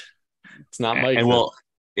 Well, it's not Mike. And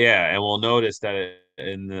we'll notice that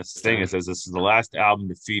in this thing it says this is the last album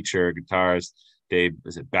to feature guitarist Dave.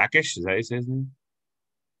 Is it Backish? Is that how you say his name?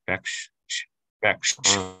 Backish.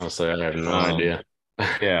 Honestly, I have no idea.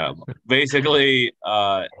 Yeah, basically,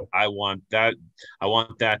 I want that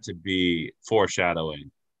to be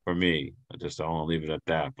foreshadowing for me. I want to leave it at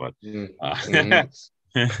that. But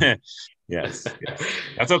yes,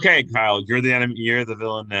 that's okay, Kyle. You're the enemy. You're the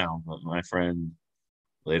villain now. But my friend,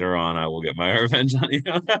 later on, I will get my revenge on you.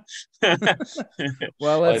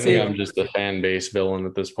 Well, let's see. I'm just a fan base villain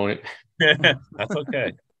at this point. That's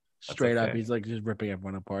okay. Straight up, he's like just ripping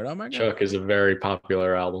everyone apart. Oh my god! Chuck is a very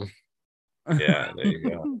popular album. Yeah, there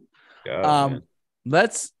you go.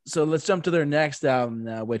 Let's jump to their next album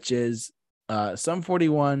now, which is Sum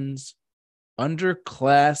 41's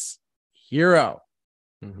Underclass Hero.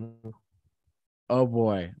 Mm-hmm. Oh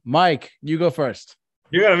boy, Mike, you go first.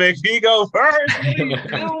 You're gonna make me go first.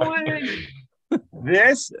 What are you doing?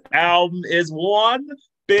 This album is one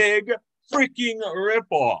big freaking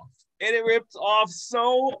ripoff. And it rips off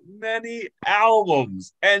so many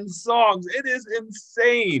albums and songs. It is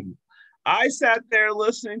insane. I sat there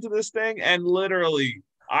listening to this thing, and literally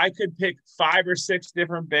I could pick 5 or 6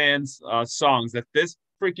 different bands' songs that this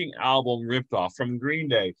freaking album ripped off, from Green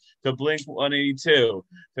Day to Blink 182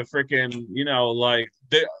 to freaking,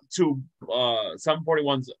 to Sum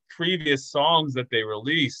 41's previous songs that they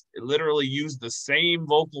released. It literally used the same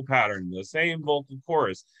vocal pattern, the same vocal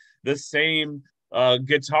chorus, the same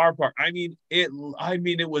guitar part. I mean, it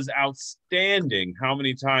was outstanding how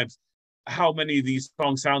many of these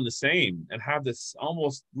songs sound the same and have this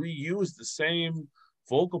almost reused the same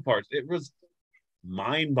vocal parts. It was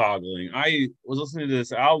mind-boggling. I was listening to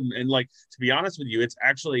this album, and to be honest with you, it's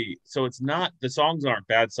actually, so it's not, the songs aren't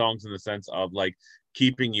bad songs in the sense of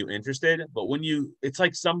keeping you interested, but it's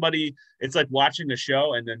like watching a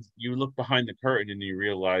show and then you look behind the curtain and you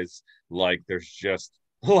realize there's just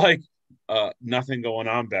nothing going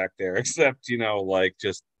on back there except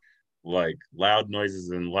just loud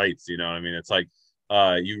noises and lights. You know what I mean? It's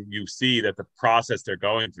you see that the process they're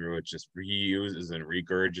going through, it just reuses and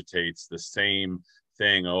regurgitates the same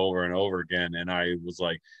thing over and over again. And I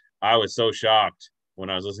was so shocked when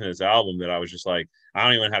I was listening to this album that I was just I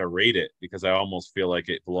don't even know how to rate it, because I almost feel like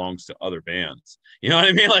it belongs to other bands. You know what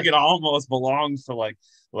I mean? It almost belongs to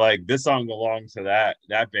this song belongs to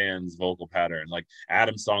that band's vocal pattern.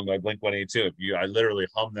 Adam's song by Blink 182. I literally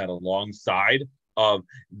hum that alongside of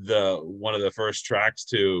one of the first tracks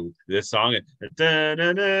to this song.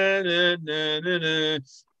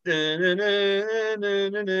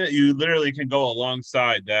 You literally can go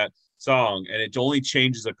alongside that song, and it only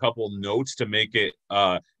changes a couple notes to make it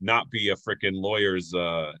not be a freaking lawyer's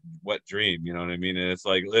wet dream. You know what I mean? And it's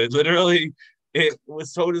literally, it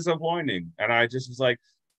was so disappointing, and I just was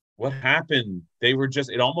what happened? They were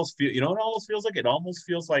just, it almost feels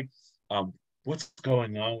like what's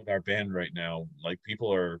going on with our band right now?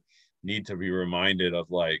 People need to be reminded of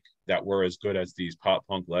that we're as good as these pop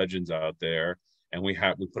punk legends out there, and we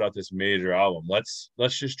put out this major album. Let's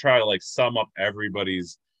just try to sum up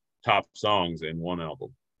everybody's top songs in one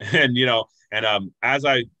album. And as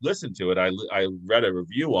I listened to it, I read a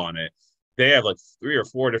review on it. They have 3 or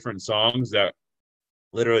 4 different songs that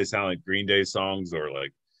literally sound like Green Day songs, or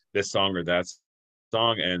this song or that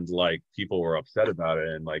song, and people were upset about it,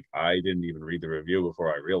 and I didn't even read the review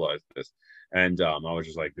before I realized this, and I was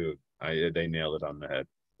just dude, they nailed it on the head.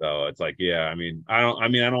 So it's I don't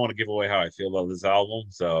want to give away how I feel about this album,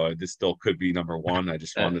 so this still could be number 1. I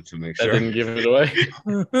just wanted to make sure. Didn't give it away.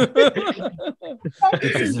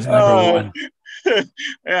 This is number 1.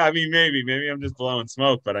 Yeah, maybe I'm just blowing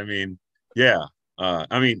smoke, but yeah.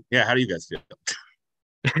 How do you guys feel?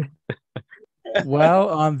 Well,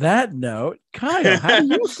 on that note, Kyle, how do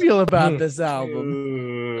you feel about this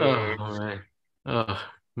album? Oh man,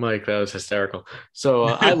 Mike, that was hysterical. So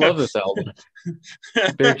I love this album.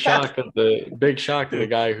 Big shock that the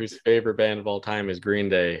guy whose favorite band of all time is Green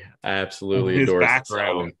Day absolutely adores this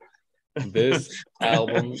album. This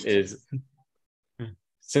album is,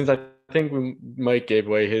 since I think Mike gave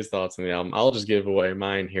away his thoughts on the album, I'll just give away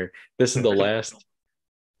mine here. This is the last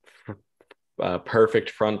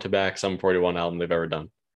perfect front to back Sum 41 album they've ever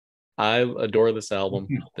done. I adore this album.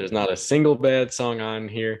 There's not a single bad song on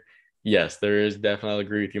here. yes, there is definitely, I'll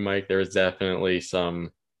agree with you, Mike. There is definitely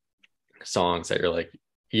some songs that you're like,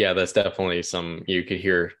 yeah, that's definitely some, you could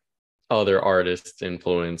hear other artists'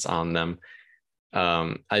 influence on them.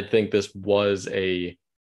 I think this was a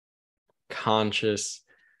conscious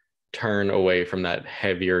turn away from that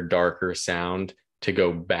heavier, darker sound to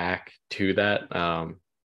go back to that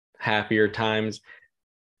happier times.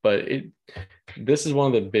 But this is one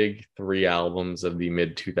of the big three albums of the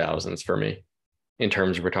mid 2000s for me, in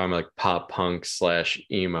terms of we're talking like pop punk slash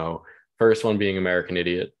emo. First one being American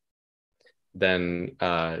Idiot, then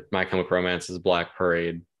My Chemical Romance's Black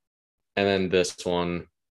Parade, and then this one,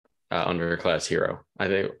 Underclass Hero. I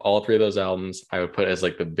think all three of those albums I would put as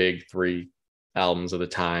like the big three albums of the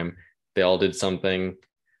time. They all did something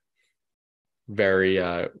very,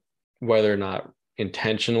 whether or not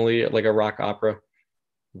intentionally like a rock opera,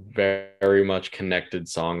 very much connected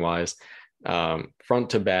song wise. Front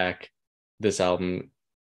to back, this album,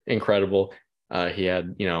 incredible. He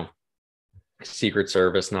had, Secret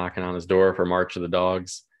Service knocking on his door for March of the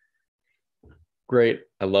Dogs. Great.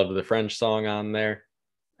 I love the French song on there.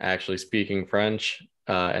 Actually speaking French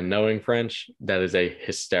and knowing French, that is a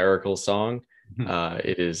hysterical song.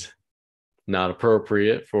 It is not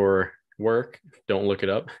appropriate for work. Don't look it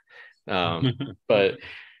up. But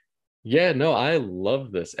yeah, no, I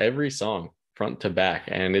love this. Every song, front to back.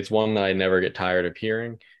 And it's one that I never get tired of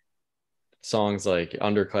hearing. Songs like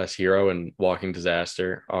Underclass Hero and Walking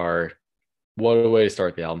Disaster are what a way to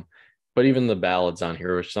start the album. But even the ballads on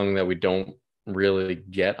here, which is something that we don't really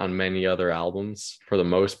get on many other albums for the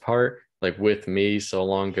most part, like With Me, So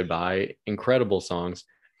Long Goodbye, incredible songs.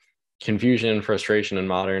 Confusion and Frustration in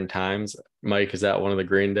Modern Times. Mike, is that one of the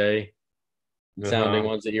Green Day sounding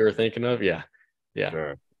ones that you were thinking of? Yeah.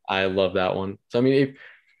 Sure. I love that one. So I mean,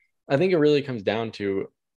 I think it really comes down to,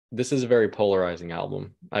 this is a very polarizing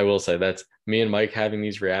album. I will say that's me and Mike having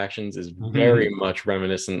these reactions is very much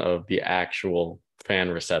reminiscent of the actual fan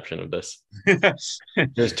reception of this.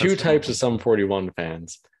 There's two types of Sum 41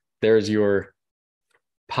 fans. There's your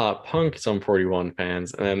pop punk Sum 41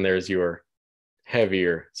 fans, and then there's your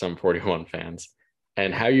heavier Sum 41 fans.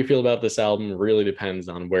 And how you feel about this album really depends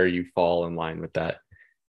on where you fall in line with that.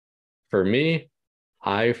 For me,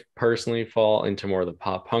 I personally fall into more of the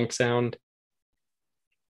pop punk sound.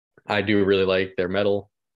 I do really like their metal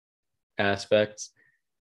aspects,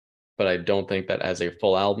 but I don't think that as a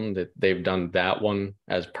full album that they've done that one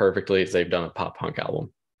as perfectly as they've done a pop punk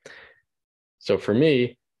album. So for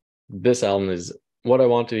me, this album is what I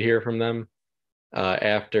want to hear from them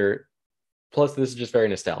after. Plus, this is just very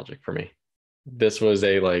nostalgic for me. This was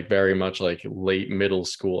a like very much like late middle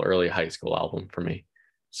school, early high school album for me.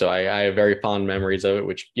 So I have very fond memories of it,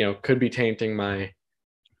 which could be tainting my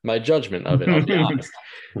judgment of it, I'll be honest.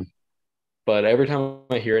 But every time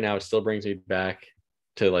I hear it now, it still brings me back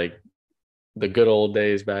to like the good old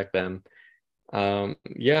days back then.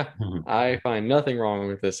 I find nothing wrong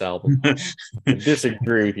with this album. I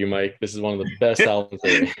disagree with you, Mike. This is one of the best albums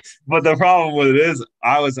there is. But the problem with it is,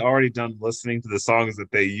 I was already done listening to the songs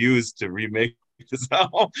that they used to remake this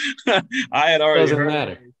album. I had already Doesn't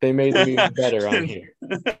matter. They made them even better on here.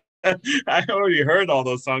 I already heard all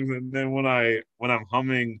those songs, and then when I'm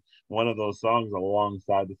humming one of those songs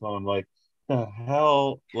alongside the song, I'm like, the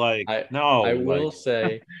hell, like, no. I will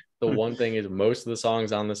say the one thing is most of the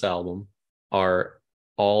songs on this album are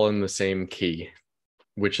all in the same key,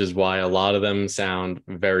 which is why a lot of them sound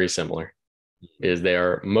very similar. Is they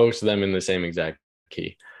are most of them in the same exact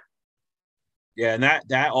key. Yeah, and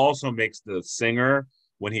that also makes the singer,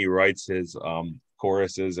 when he writes his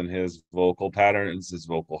choruses and his vocal patterns, his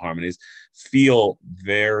vocal harmonies, feel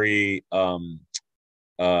very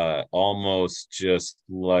almost just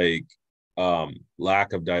like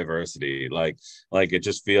lack of diversity. Like it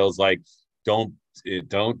just feels like don't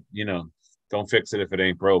fix it if it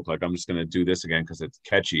ain't broke. Like, I'm just gonna do this again because it's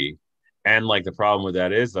catchy. And like the problem with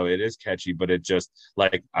that is, though, it is catchy, but it just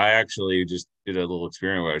like, I actually just did a little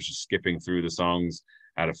experiment where I was just skipping through the songs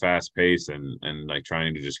at a fast pace and like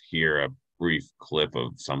trying to just hear a brief clip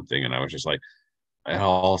of something, and I was just like, it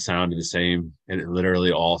all sounded the same. It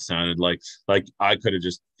literally all sounded like I could have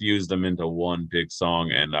just fused them into one big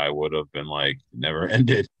song, and I would have been like, never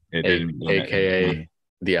ended. It didn't. AKA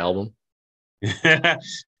the album.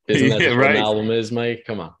 Isn't that just what an album is, Mike?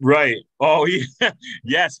 Come on. Right. Oh, yeah.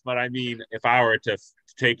 Yes, but I mean, if I were to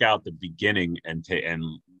take out the beginning and take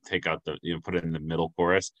out the, put it in the middle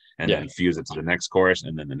chorus and then fuse it to the next chorus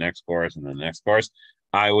and then the next chorus and then the next chorus,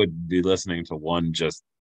 I would be listening to one just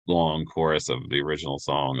long chorus of the original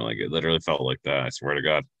song. Like, it literally felt like that. I swear to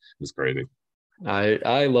God, it was crazy.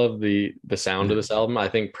 I love the sound of this album. I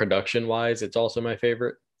think production wise, it's also my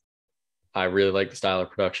favorite. I really like the style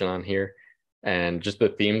of production on here, and just the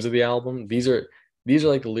themes of the album. These are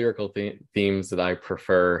like the lyrical themes that I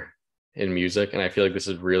prefer in music, and I feel like this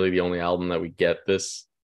is really the only album that we get this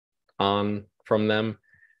on from them.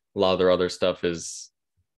 A lot of their other stuff is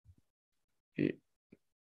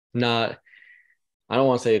not, I don't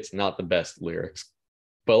want to say it's not the best lyrics,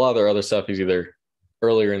 but a lot of their other stuff is either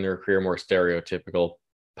earlier in their career more stereotypical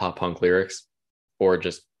pop punk lyrics, or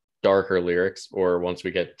just darker lyrics, or once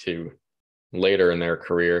we get to later in their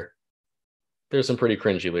career, there's some pretty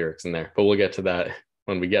cringy lyrics in there, but we'll get to that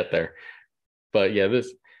when we get there. But yeah,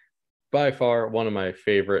 this by far one of my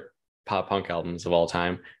favorite pop punk albums of all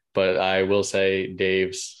time. But I will say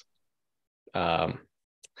Dave's I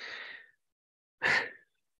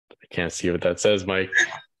can't see what that says, Mike,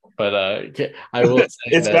 but I will say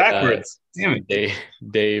it's that, backwards. Damn it.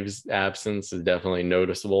 Dave's absence is definitely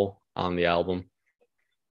noticeable on the album.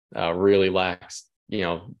 Really lacks,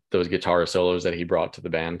 those guitar solos that he brought to the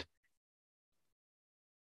band.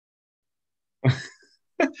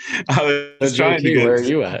 I was trying to get. Where are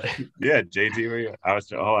you at? Yeah, JT, where are you at? I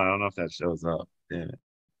don't know if that shows up. Damn it.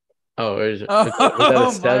 Oh, was that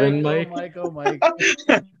a 7, Mike? Mike.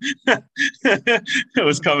 It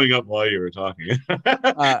was coming up while you were talking.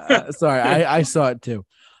 Sorry, I saw it too.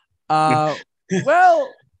 Well,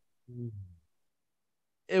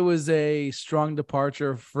 it was a strong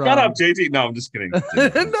departure from. Shut up, JT. No, I'm just kidding.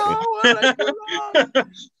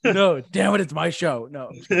 No, damn it, it's my show.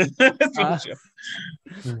 No,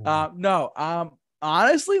 no.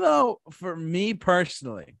 Honestly, though, for me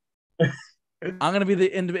personally, I'm gonna be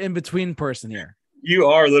the in between person here. You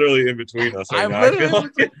are literally in between us. Right now.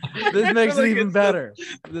 This makes it even better.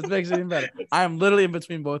 This makes it even better. I am literally in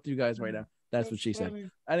between both you guys right now. That's what she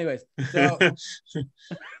said. Anyways, so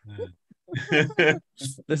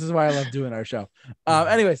this is why I love doing our show.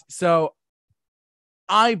 Anyways, so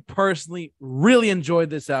I personally really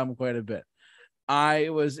enjoyed this album quite a bit.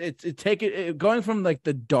 Going from like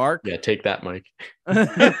the dark. Yeah, take that, Mike.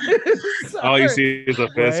 All you see is a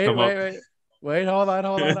fist come up. Wait, hold on.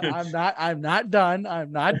 I'm not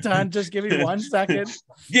done. Just give me 1 second.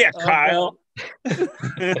 Yeah, Kyle.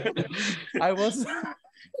 I was.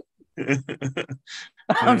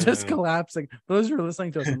 I'm just collapsing. For those who are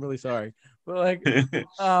listening to us, I'm really sorry. But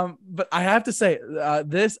but I have to say,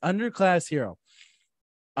 this Underclass Hero,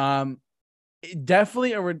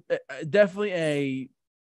 definitely a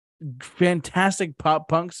fantastic pop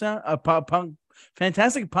punk sound,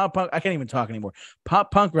 fantastic pop punk. I can't even talk anymore.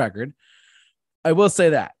 Pop punk record. I will say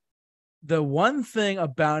that the one thing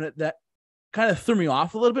about it that kind of threw me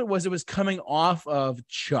off a little bit was it was coming off of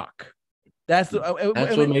Chuck. That's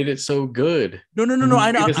what made it so good. No.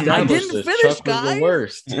 I didn't finish, Chuck guys. Was the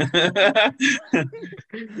worst.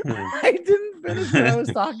 I didn't finish what I was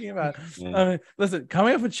talking about. Listen,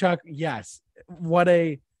 coming off of Chuck, yes. What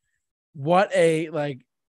a like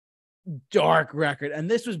dark record, and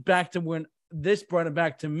this was back to when. This brought it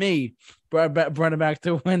back to me. Brought it back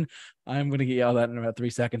to when I'm going to get yelled at in about 3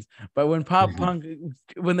 seconds. But when pop punk,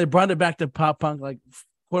 when they brought it back to pop punk, like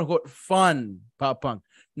quote unquote fun pop punk,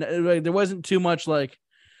 there wasn't too much like,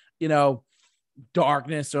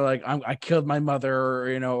 darkness or like I killed my mother,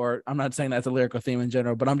 or or I'm not saying that's a lyrical theme in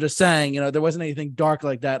general, but I'm just saying there wasn't anything dark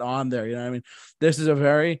like that on there. You know what I mean? This is a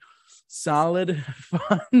very solid,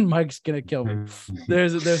 fun. Mike's gonna kill me.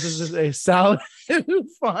 There's a solid,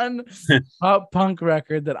 fun pop punk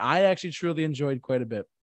record that I actually truly enjoyed quite a bit.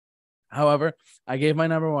 However, I gave my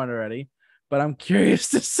number 1 already, but I'm curious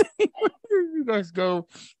to see where you guys go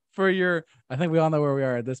for your. I think we all know where we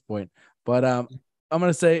are at this point, but I'm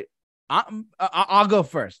gonna say I'll go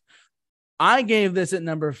first. I gave this at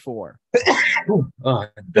number 4.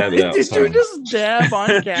 Did you just dab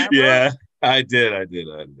on camera? Yeah. I did.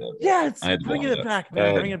 Yes, bring it back,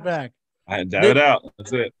 man. Bring it back. I dab it out.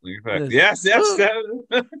 That's it. Bring it back. Yes. This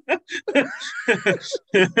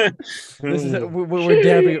is we're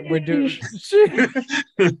dabbing. We're doing.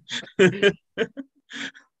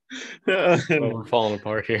 We're falling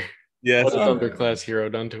apart here. Yes. What has Underclass Hero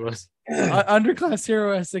done to us? Underclass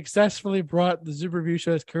Hero has successfully brought the Super Review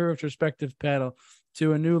Show's retrospective panel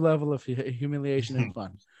to a new level of humiliation and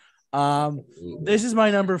fun. This is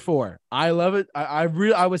my number 4. I love it. I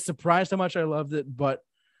was surprised how much I loved it, but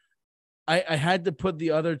I had to put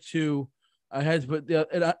the other two. I had to put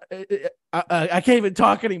the. I can't even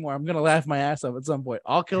talk anymore. I'm gonna laugh my ass off at some point.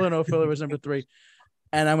 All Killer No Filler was number 3,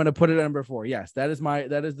 and I'm gonna put it at number 4. Yes, that's my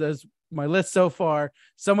list so far.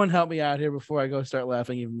 Someone help me out here before I go start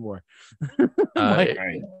laughing even more.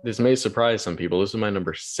 This may surprise some people. This is my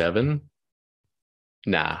number 7.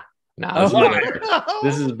 Nah.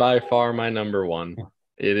 This is by far my number 1.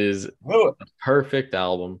 It is a perfect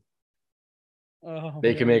album.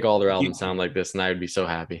 They can make all their albums You, sound like this, and I would be so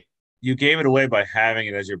happy. you gave it away by having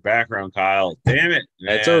it as your background, Kyle. Damn it,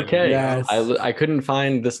 It's man. okay. Yes. I couldn't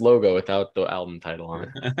find this logo without the album title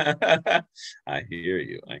on it. I hear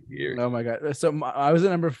you. Oh my god! So I was at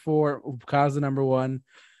number 4. Kyle's at number 1.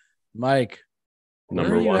 Mike, where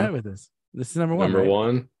Number are you one. at with this? This is number 1. Number right?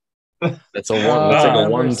 1. That's a 1. That's like a number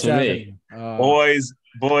 1 to 7. me.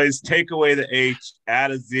 Boys, take away the H,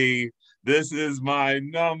 add a Z. This is my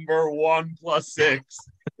number 1 plus 6.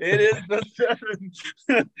 It is the 7th.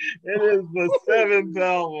 It is the 7th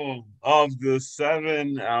album of the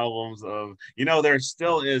 7 albums of. There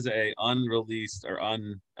still is a unreleased or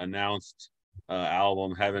unannounced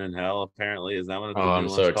album, Heaven and Hell. Apparently, is that what the new I'm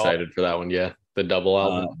one's so called? excited for that one. Yeah, the double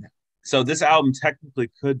album. So this album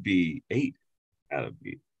technically could be 8 out of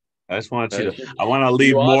 8. I just want you to. I want to You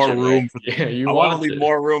leave watch more it, room right? for. The, Yeah, you I want to watch leave it.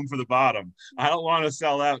 more room for the bottom. I don't want to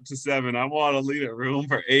sell out to 7. I want to leave it room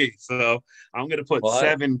for 8. So I'm gonna put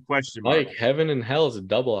 7 question mark. Like Heaven and Hell is a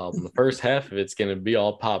double album. The first half of it's gonna be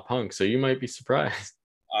all pop punk, so you might be surprised.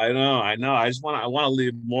 I know. I want to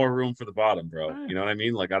leave more room for the bottom, bro. You know what I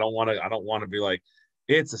mean? Like I don't want to be like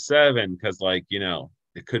it's a 7 because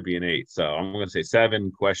it could be an 8. So I'm gonna say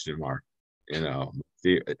 7 question mark.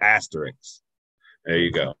 The asterisk. There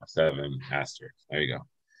you go. 7 asterisk. There you go.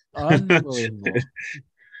 Unbelievable.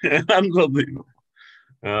 Unbelievable.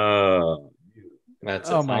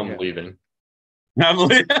 That's Oh it. my I'm God. leaving. I'm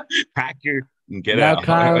leaving. Pack your and get Now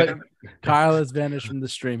out. Kyle has vanished from the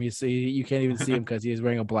stream. You can't even see him because he is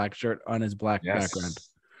wearing a black shirt on his black background.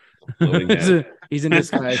 He's in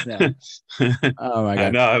disguise now. Oh my God. I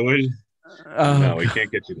know. I wish. Oh, No, we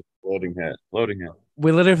can't get you the floating hat.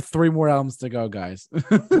 we literally have 3 more albums to go, guys.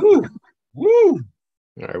 Woo! Woo!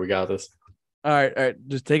 All right, we got this. All right.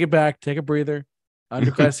 Just take it back. Take a breather.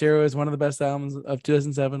 Underclass Hero is one of the best albums of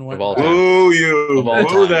 2007. Of all time. Boo you! Of all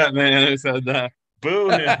Boo time. that man who said that. Boo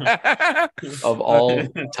him. Of all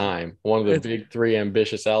time. One of the big 3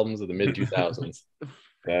 ambitious albums of the mid 2000s.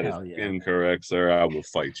 That is incorrect, sir. I will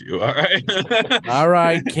fight you. All right. All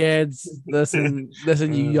right, kids. Listen,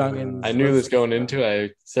 you youngins. I knew this going into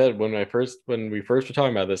it. I said when we first were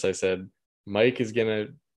talking about this, I said Mike is gonna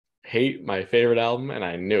hate my favorite album, and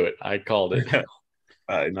I knew it. I called it.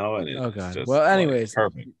 I know it is. Oh God. Well, anyways,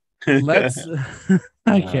 perfect. Let's.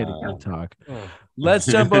 I can't even talk. Let's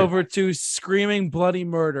jump over to "Screaming Bloody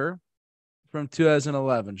Murder" from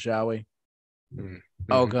 2011, shall we? Mm-hmm.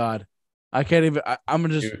 Oh God. I can't even. I'm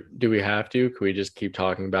gonna just. Do we have to? Can we just keep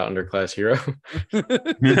talking about Underclass Hero?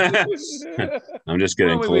 I'm just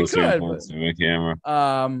getting closer and closer to the camera.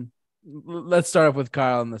 Let's start off with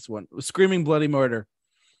Kyle on this one. "Screaming Bloody Murder."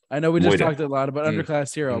 I know we just talked a lot about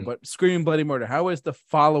Underclass Hero, but "Screaming Bloody Murder." How is the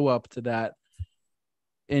follow up to that?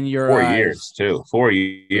 In your 4 eyes? years too. 4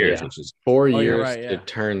 years, which is 4 years to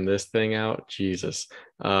turn this thing out. Jesus,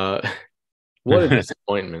 what a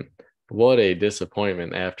disappointment! What a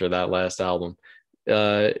disappointment after that last album.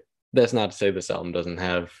 That's not to say this album doesn't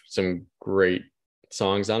have some great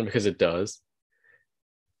songs on it, because it does.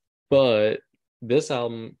 But this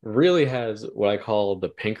album really has what I call the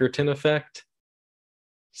Pinkerton effect.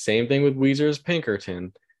 Same thing with Weezer's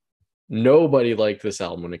Pinkerton. Nobody liked this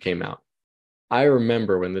album when it came out. I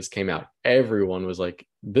remember when this came out, everyone was like,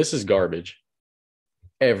 this is garbage.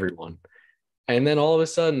 Everyone. And then all of a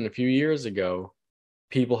sudden, a few years ago,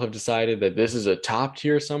 people have decided that this is a top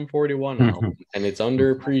tier Sum 41 album and it's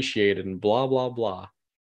underappreciated and blah, blah, blah.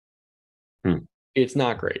 It's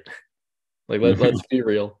not great. Let's be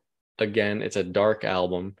real. Again, it's a dark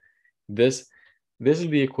album. This is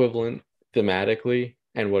the equivalent thematically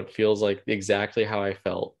and what feels like exactly how I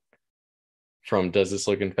felt from Does This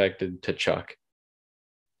Look Infected to Chuck.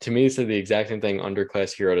 To me, it's the exact same thing,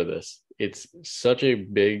 Underclass Hero to this. It's such a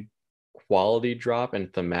big quality drop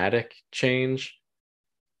and thematic change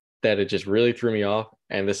that it just really threw me off.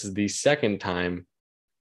 And this is the second time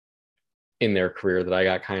in their career that I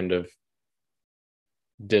got kind of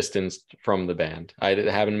distanced from the band. It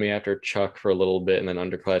happened to me after Chuck for a little bit, and then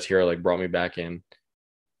Underclass Hero brought me back in.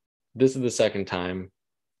 This is the second time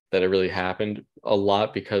that it really happened, a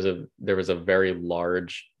lot because there was a very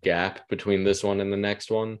large gap between this one and the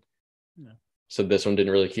next one. Yeah. So this one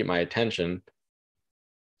didn't really keep my attention.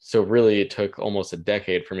 So really it took almost a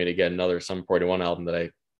decade for me to get another Sum 41 album that I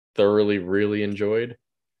thoroughly, really enjoyed.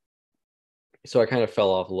 So I kind of fell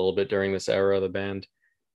off a little bit during this era of the band.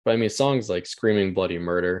 But I mean, songs like Screaming Bloody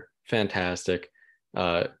Murder, fantastic.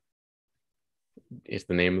 It's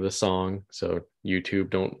the name of the song, so YouTube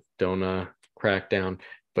don't crack down.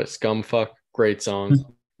 But Scumfuck, great song,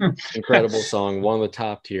 incredible song, one of the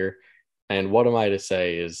top tier. And What Am I to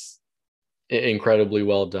Say is incredibly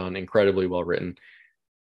well done, incredibly well written.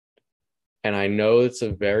 And I know it's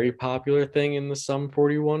a very popular thing in the Sum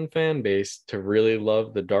 41 fan base to really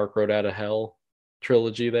love the Dark Road Out of Hell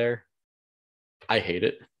trilogy there. I hate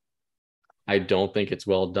it. I don't think it's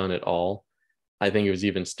well done at all. I think it was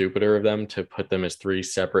even stupider of them to put them as 3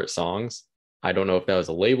 separate songs. I don't know if that was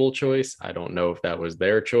a label choice. I don't know if that was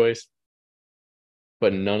their choice.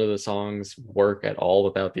 But none of the songs work at all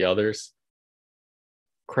without the others.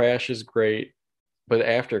 Crash is great, but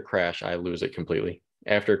after Crash, I lose it completely.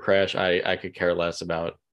 After Crash, I could care less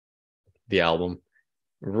about the album.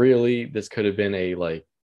 Really, this could have been a like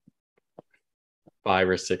 5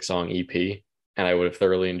 or 6 song EP, and I would have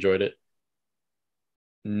thoroughly enjoyed it.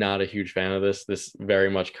 Not a huge fan of this. This very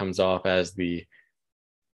much comes off as the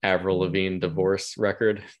Avril Lavigne divorce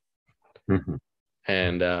record.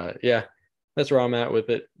 And yeah, that's where I'm at with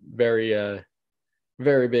it. Very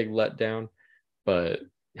big letdown, but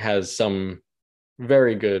has some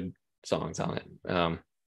very good songs on it.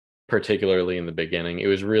 Particularly in the beginning. It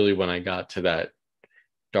was really when I got to that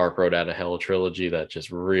Dark Road Out of Hell trilogy that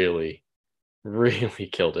just really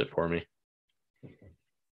killed it for me.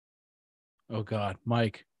 Oh God,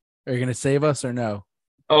 Mike, are you gonna save us or no?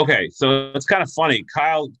 Okay, so it's kind of funny,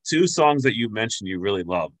 Kyle. 2 songs that you mentioned you really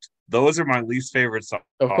loved. Those are my least favorite songs.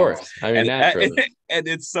 Of course, I mean naturally, and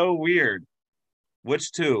it's so weird.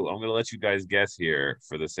 Which 2? I'm gonna let you guys guess here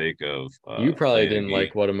for the sake of. You probably didn't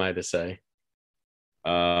like What Am I to Say?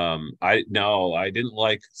 I didn't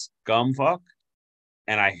like Scumfuck,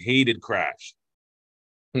 and I hated Crash.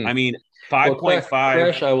 I mean, 5.5.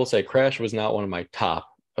 Crash, I will say, Crash was not one of my top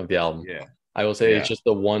of the album. Yeah, I will say it's just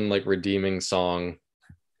the one like redeeming song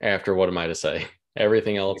after What Am I to Say?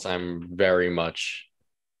 Everything else, I'm very much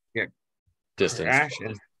distanced. Crash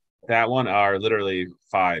and that one are literally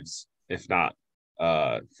 5s, if not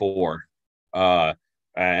 4.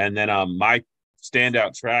 And then my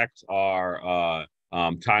standout tracks are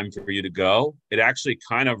Time for You to Go. It actually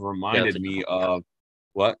kind of reminded me of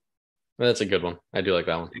what? That's a good one. I do like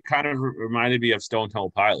that one. It kind of reminded me of Stone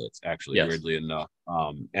Temple Pilots, actually, weirdly enough.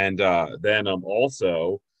 And then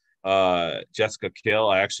also Jessica Kill.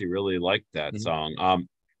 I actually really liked that song.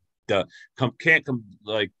 Can't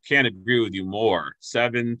agree with you more.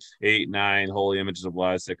 7, 8, 9, Holy Images of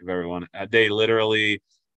Lies, Sick of Everyone. They literally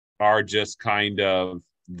are just kind of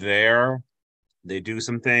there. They do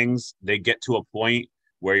some things. They get to a point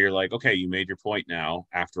where you're like, okay, you made your point now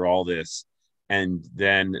after all this. And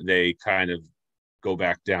then they kind of go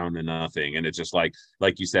back down to nothing. And it's just like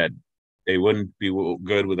you said, they wouldn't be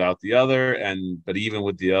good without the other. But even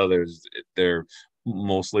with the others, they're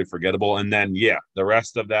mostly forgettable. And then, the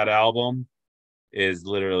rest of that album is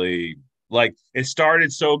literally like, it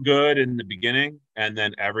started so good in the beginning. And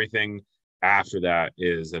then everything after that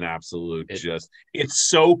is an absolute it's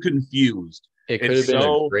so confused. It could have been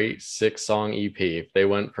a great 6-song EP. If they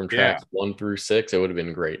went from tracks 1 through 6, it would have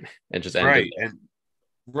been great. And just ended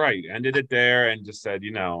ended it there and just said,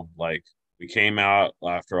 like, we came out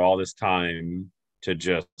after all this time to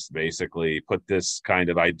just basically put this kind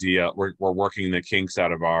of idea. We're working the kinks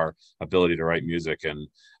out of our ability to write music, and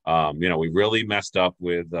we really messed up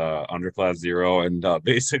with Underclass Zero, and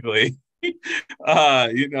basically, maybe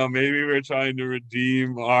we're trying to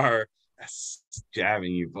redeem our.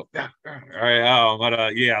 Jabbing you, but all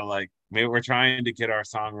right. Like maybe we're trying to get our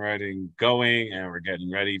songwriting going, and we're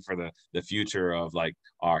getting ready for the future of like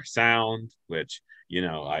our sound, which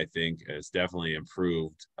I think has definitely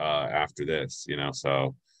improved after this.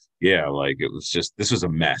 So like this was a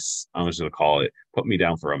mess. I'm just gonna call it. Put me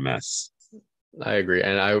down for a mess. I agree,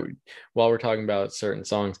 and while we're talking about certain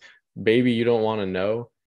songs, "Baby You Don't Want to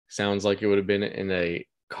Know" sounds like it would have been in a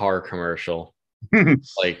car commercial,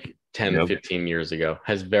 like 10, 15 years ago.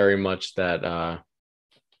 Has very much that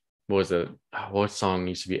what song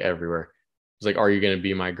used to be everywhere? It was like, "Are You Gonna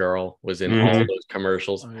Be My Girl" was in all those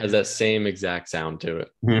commercials. Has that same exact sound to it.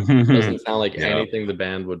 Doesn't sound like anything the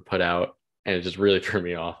band would put out, and it just really threw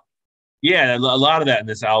me off. Yeah, a lot of that in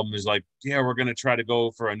this album is like, we're gonna try to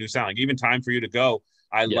go for a new sound. Like even Time for You to Go,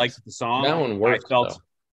 I liked the song. That one worked.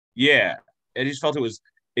 I just felt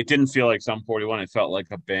it didn't feel like Sum 41. It felt like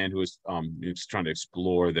a band who was just trying to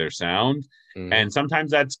explore their sound. And sometimes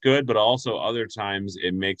that's good, but also other times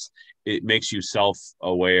it makes you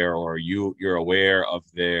self-aware, or you're aware of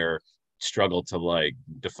their struggle to like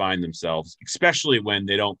define themselves, especially when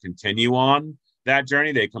they don't continue on that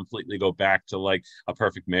journey. They completely go back to like a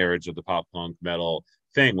perfect marriage of the pop punk metal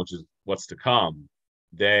thing, which is what's to come.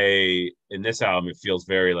 In this album, it feels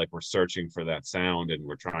very like we're searching for that sound, and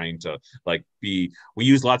we're trying to like we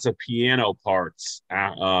use lots of piano parts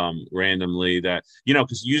randomly, that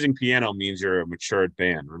because using piano means you're a matured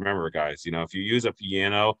band. Remember, guys, if you use a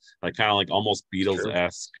piano, like kind of like almost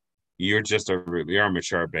Beatles-esque, you're a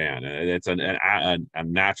mature band, and it's a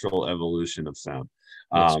natural evolution of sound.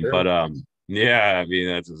 That's true. Yeah, I mean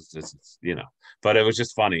that's just but it was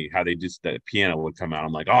just funny how they just the piano would come out.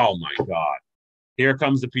 I'm like, oh my god, here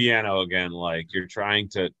comes the piano again. Like you're trying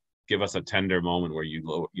to give us a tender moment where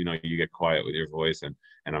you get quiet with your voice, and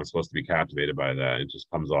I'm supposed to be captivated by that. It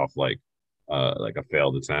just comes off like a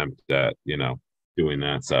failed attempt at doing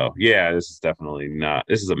that. So yeah, this is definitely not.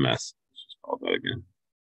 This is a mess. Let's just call that again.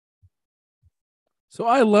 So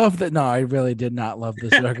I love that. No, I really did not love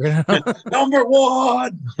this record. Number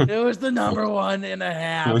one. It was the number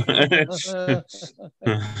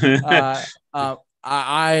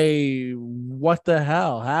 1.5. What the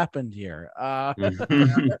hell happened here? For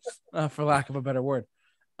lack of a better word.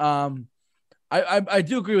 I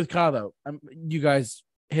do agree with Kyle though. You guys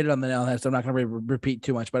hit it on the nail on the head, so I'm not going to repeat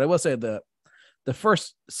too much. But I will say the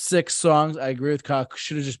first 6 songs, I agree with Kyle,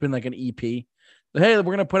 should have just been like an EP. But hey, we're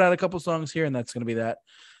going to put out a couple songs here, and that's going to be that.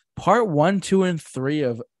 Part 1, 2, and 3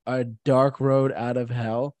 of A Dark Road Out of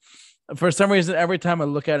Hell. For some reason, every time I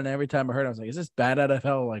look at it and every time I heard it, I was like, is this Bad Out of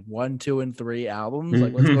Hell like 1, 2, and 3 albums?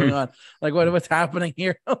 Like, what's going on? Like, what's happening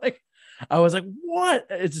here? Like, I was like, what?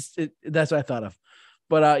 That's what I thought of.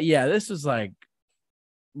 But yeah, this was like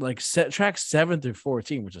track 7 through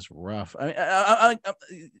 14, which is rough. I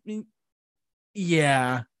mean,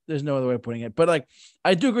 yeah, there's no other way of putting it. But like,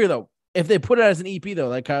 I do agree though. If they put it as an EP though,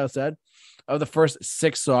 like Kyle said, of the first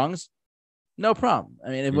 6 songs, no problem. I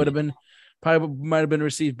mean, it would have been might have been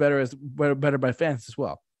received better by fans as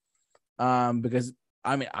well. Because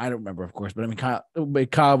I mean, I don't remember, of course, but I mean,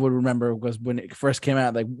 Kyle would remember, because when it first came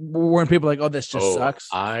out, like, weren't people like, "Oh, this just sucks"?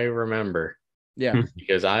 I remember. Yeah,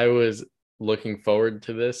 because I was looking forward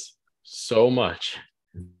to this so much.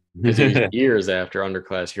 Because it was years after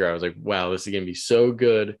Underclass Hero, I was like, "Wow, this is gonna be so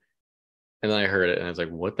good." And then I heard it, and I was like,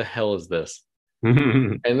 "What the hell is this?"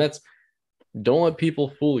 And don't let people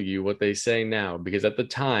fool you what they say now, because at the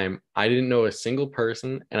time I didn't know a single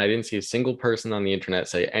person, and I didn't see a single person on the internet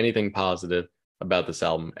say anything positive about this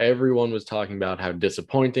album. Everyone was talking about how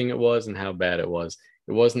disappointing it was and how bad it was.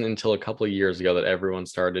 It wasn't until a couple of years ago that everyone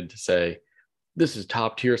started to say, "This is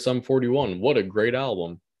top tier Sum 41. What a great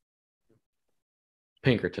album."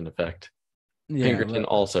 Pinkerton effect. Yeah, Pinkerton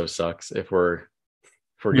also sucks if we're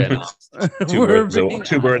getting honest. Two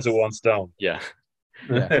birds with one stone. Yeah.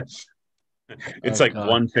 It's like God.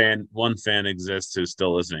 one fan exists who's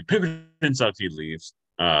still listening. Pinkerton sucks, he leaves.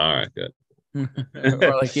 All right, good.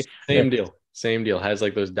 Or like same deal. Has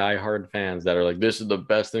like those diehard fans that are like, "This is the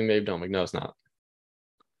best thing they've done." I'm like, no, it's not.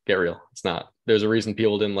 Get real. It's not. There's a reason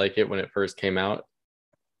people didn't like it when it first came out.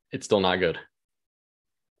 It's still not good.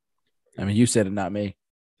 I mean, you said it, not me.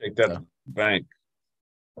 Take that to the bank.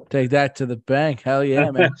 Take that to the bank. Hell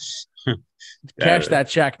yeah, man. Cash that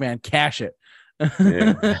check, man. Cash it.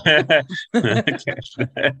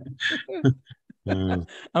 I'm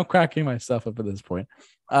cracking myself up at this point.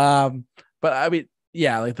 But I mean,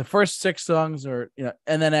 yeah, like the first 6 songs are,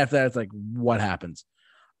 and then after that, it's like, what happens?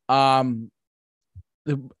 I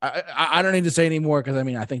don't need to say any more, because I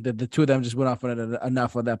mean, I think that the two of them just went off on it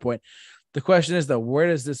enough at that point. The question is though, where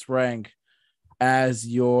does this rank as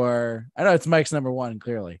your? I know it's Mike's number 1,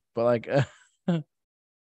 clearly, but like, he's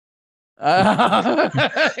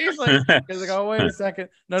like, oh, wait a second,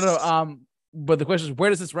 no. But the question is, where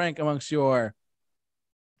does this rank amongst your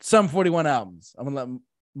Sum 41 albums? I'm gonna let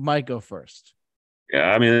Mike go first.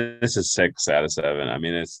 Yeah, I mean, this is 6 out of 7. I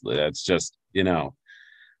mean, it's just even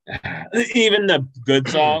the good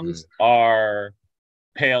songs are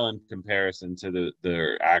pale in comparison to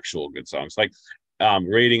their actual good songs. Like,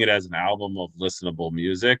 rating it as an album of listenable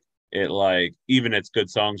music, it like, even its good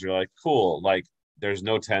songs, you're like, cool. Like, there's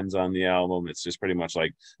no 10s on the album. It's just pretty much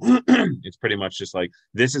like, it's pretty much just like,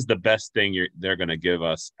 this is the best thing they're going to give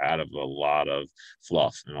us out of a lot of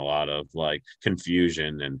fluff and a lot of like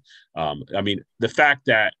confusion. And I mean, the fact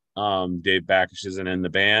that Dave Backus isn't in the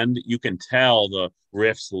band, you can tell the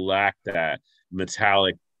riffs lack that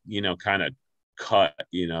metallic, kind of cut.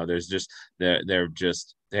 There's just they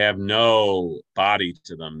have no body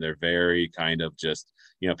to them. They're very kind of just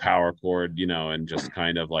power chord, and just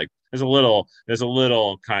kind of like there's a little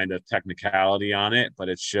kind of technicality on it, but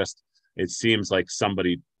it seems like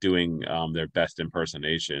somebody doing their best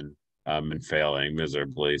impersonation and failing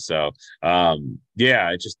miserably. So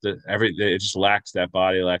yeah, it just lacks that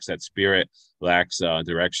body, lacks that spirit, lacks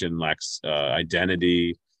direction, lacks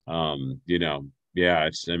identity. Yeah,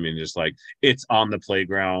 just like it's on the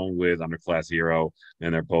playground with Underclass Hero,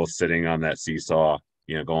 and they're both sitting on that seesaw,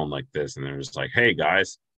 going like this, and they're just like, "Hey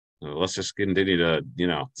guys, let's just continue to,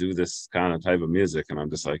 do this kind of type of music." And I'm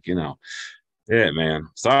just like, yeah, man,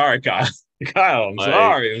 sorry, guys. Kyle, I'm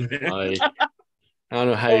sorry. Like, I don't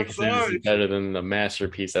know how you can say this sorry. is better than the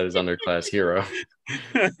masterpiece that is Underclass Hero.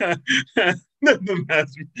 The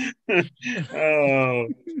master. Oh,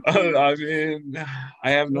 I mean,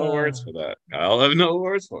 I have no words for that. I'll have no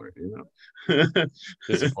words for it.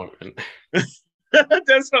 Disappointment.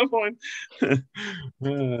 That's no point.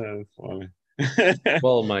 Funny.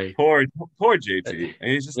 Well, Mike. Poor JT.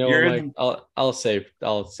 And he's just You know what, Mike? I'll say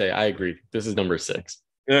I agree. This is number 6.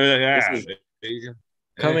 Yeah. This is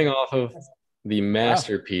coming off of the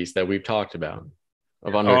masterpiece that we've talked about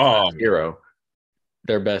of Underclass Hero,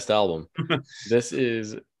 their best album. This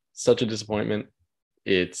is such a disappointment.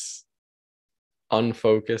 It's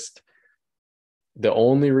unfocused. The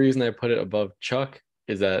only reason I put it above Chuck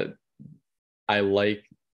is that I like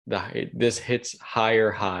this hits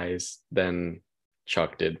higher highs than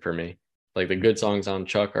Chuck did for me. Like the good songs on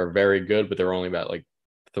Chuck are very good, but they're only about like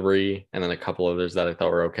 3, and then a couple others that I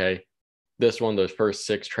thought were okay. This one, those first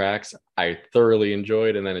 6 tracks, I thoroughly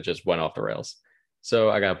enjoyed, and then it just went off the rails. So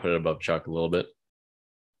I gotta put it above Chuck a little bit.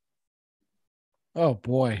 Oh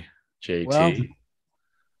boy, JT. Well,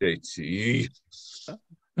 JT.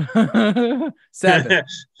 7.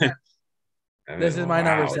 This is my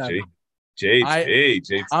number 7. JT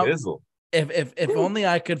Tizzle. If only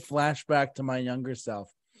I could flash back to my younger self,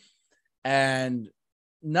 and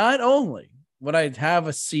not only would I have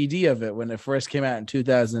a CD of it when it first came out in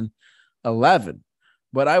 2011,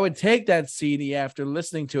 but I would take that CD after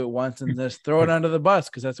listening to it once and just throw it under the bus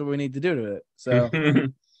because that's what we need to do to it. So,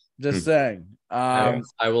 just saying. I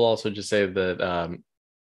will also just say that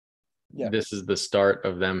this is the start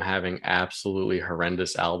of them having absolutely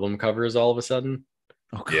horrendous album covers all of a sudden.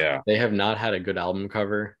 Okay. Yeah. They have not had a good album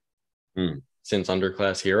cover since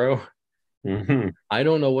Underclass Hero. I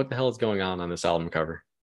don't know what the hell is going on this album cover.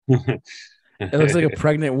 It looks like a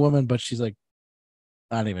pregnant woman, but she's like,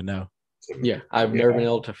 I don't even know. Yeah, I've never been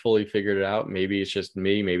able to fully figure it out. Maybe it's just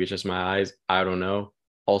me. Maybe it's just my eyes. I don't know.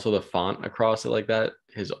 Also, the font across it like that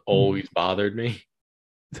has always bothered me.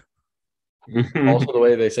 Also, the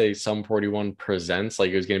way they say Sum 41 presents,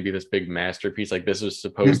 like it was going to be this big masterpiece. Like this was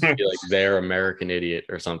supposed to be like their American Idiot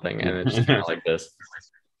or something. And it's just kind of like this.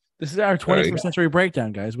 This is our 21st century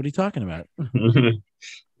breakdown, guys. What are you talking about?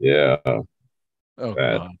 Yeah. Oh,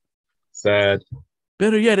 Bad. God. Sad.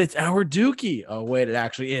 Better yet, it's our Dookie. Oh, wait, it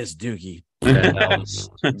actually is Dookie. Bad album.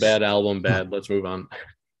 Bad album. Bad. Let's move on.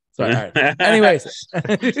 Sorry. All right. Anyways,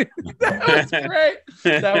 that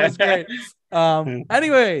was great.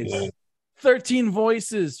 Anyways, 13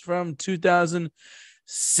 Voices from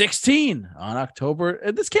 2016 on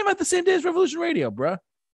October. This came out the same day as Revolution Radio, bro.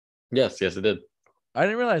 Yes, it did. I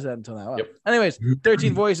didn't realize that until now. Wow. Yep. Anyways,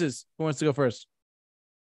 13 Voices. Who wants to go first?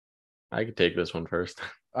 I could take this one first.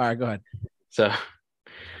 All right, go ahead. So,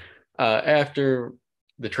 after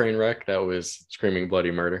the train wreck that was Screaming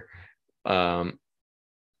Bloody Murder, I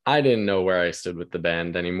didn't know where I stood with the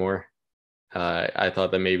band anymore. I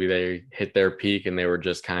thought that maybe they hit their peak and they were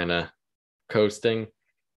just kind of coasting.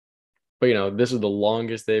 But, this is the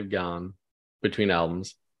longest they've gone between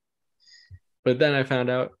albums. But then I found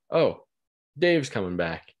out, Dave's coming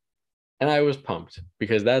back. And I was pumped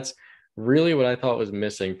because that's really what I thought was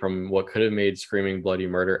missing from what could have made Screaming Bloody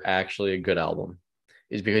Murder actually a good album,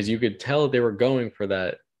 is because you could tell they were going for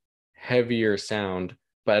that heavier sound,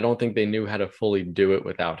 but I don't think they knew how to fully do it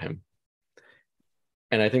without him.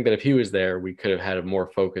 And I think that if he was there, we could have had a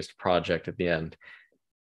more focused project at the end.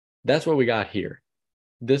 That's what we got here.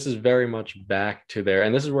 This is very much back to there.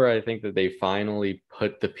 And this is where I think that they finally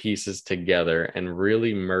put the pieces together and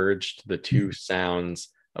really merged the two sounds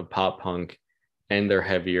of pop punk and their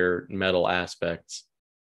heavier metal aspects.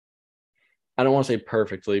 I don't want to say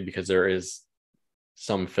perfectly because there is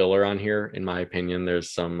some filler on here. In my opinion,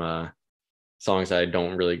 there's some songs that I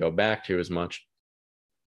don't really go back to as much.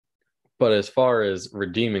 But as far as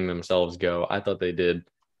redeeming themselves go, I thought they did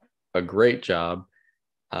a great job.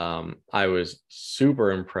 I was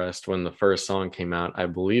super impressed when the first song came out. I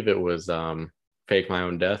believe it was Fake My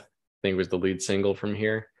Own Death. I think it was the lead single from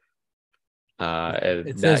here.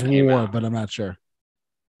 It says War, but I'm not sure.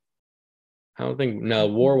 I don't think, no,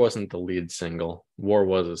 War wasn't the lead single. War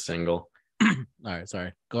was a single. All right,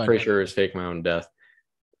 sorry. Go ahead. Pretty sure it's Fake My Own Death.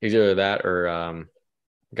 It's either that or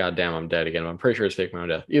Goddamn, I'm Dead Again. I'm pretty sure it's Fake My Own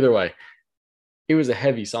Death. Either way, it was a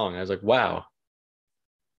heavy song. I was like, wow,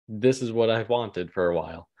 this is what I've wanted for a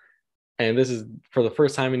while. And this is for the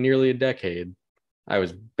first time in nearly a decade. I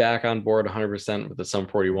was back on board 100% with the Sum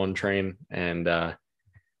 41 train. And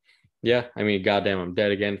yeah, I mean, Goddamn, I'm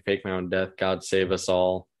Dead Again, Fake My Own Death, God Save Us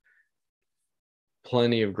All.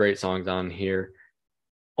 Plenty of great songs on here.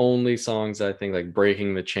 Only songs I think like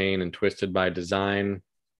Breaking the Chain and Twisted by Design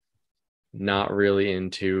not really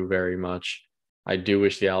into very much. I do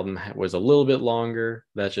wish the album was a little bit longer.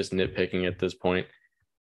 That's just nitpicking at this point.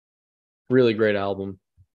 Really great album.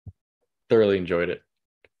 Thoroughly enjoyed it.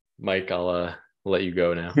 Mike, I'll let you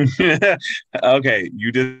go now. Okay,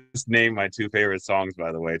 you just named my two favorite songs,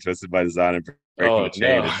 by the way, Twisted by Design and Breaking Oh, the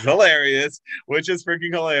Chain. no. It's hilarious, which is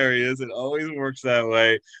freaking hilarious. It always works that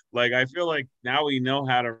way. Like, I feel like now we know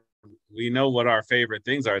what our favorite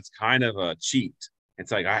things are. It's kind of a cheat.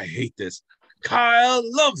 It's like, I hate this. Kyle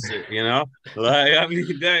loves it, you know? Like, I mean,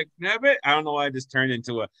 that I don't know why I just turned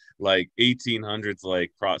into a like 1800s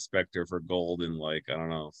like prospector for gold in like, I don't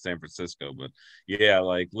know, San Francisco. But yeah,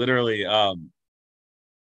 like literally,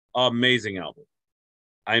 amazing album.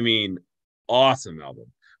 I mean, awesome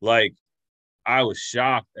album. Like, I was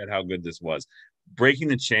shocked at how good this was. Breaking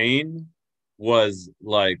the Chain was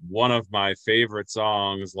like one of my favorite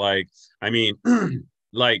songs. Like, I mean,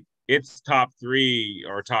 like it's top 3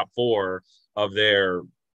 or top 4 of their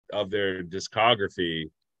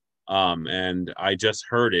discography. And I just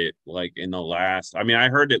heard it like in the last. I mean, I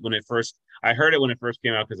heard it when it first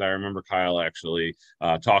came out because I remember Kyle actually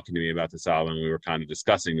talking to me about this album. We were kind of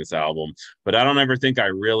discussing this album, but I don't ever think I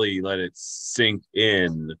really let it sink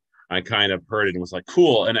in. I kind of heard it and was like,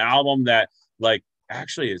 cool, an album that like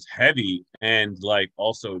actually is heavy and like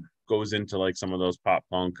also goes into like some of those pop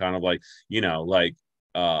punk kind of like, like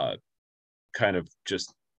uh kind of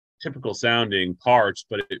just typical sounding parts,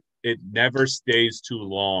 but it never stays too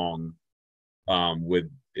long with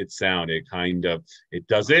its sound. It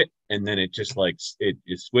does it and then it just like it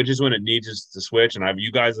switches when it needs to switch. And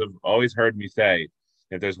you guys have always heard me say,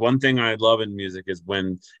 if there's one thing I love in music is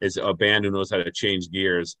when it's a band who knows how to change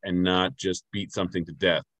gears and not just beat something to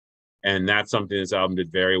death. And that's something this album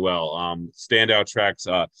did very well. Standout tracks,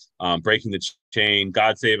 Breaking the Chain,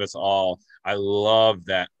 God Save Us All. I love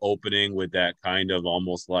that opening with that kind of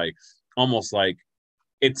almost like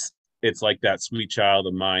it's like that Sweet Child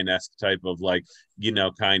of Mine-esque type of like,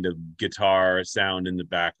 kind of guitar sound in the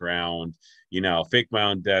background. Fake My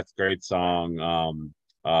Own Death, great song.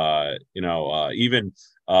 Even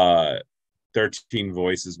 13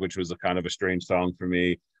 Voices, which was a kind of a strange song for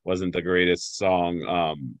me, wasn't the greatest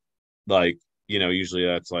song. Like, usually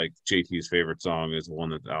that's like JT's favorite song is the one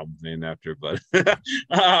that the album's named after, but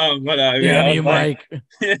Damn you, Mike.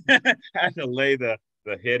 had to lay the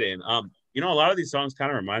hit in. A lot of these songs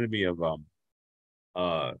kind of reminded me of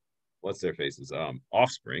what's their faces?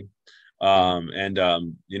 Offspring.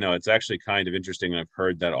 It's actually kind of interesting. I've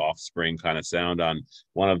heard that Offspring kind of sound on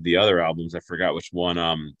one of the other albums. I forgot which one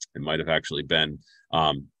it might have actually been.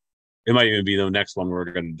 It might even be the next one we're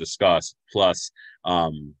going to discuss, plus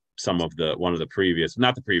one of the previous,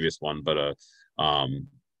 not the previous one, but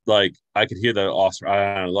like I could hear the Offspring.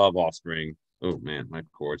 I love Offspring. Oh man, my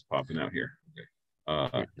chord's popping out here.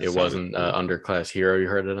 Okay. It wasn't Underclass Hero you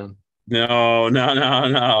heard it on? No.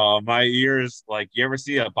 My ears, like, you ever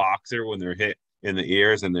see a boxer when they're hit in the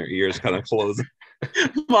ears and their ears kind of close?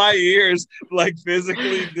 My ears like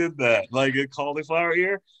physically did that. Like a cauliflower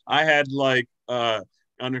ear. I had like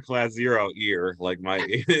Underclass Zero ear, like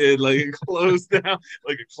it closed down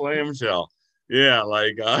like a clamshell. Yeah,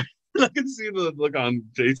 like I can see the look on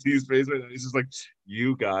JC's face right now. He's just like,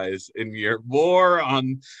 you guys and your more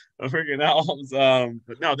on freaking albums.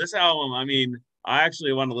 But no, this album, I mean, I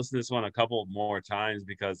actually want to listen to this one a couple more times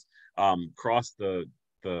because across the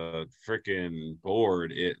freaking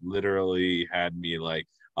board, it literally had me like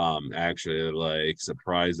actually like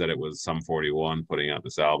surprised that it was Sum 41 putting out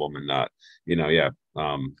this album and not,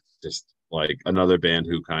 just like another band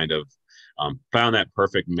who kind of found that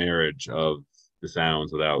perfect marriage of the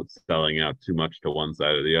sounds without selling out too much to one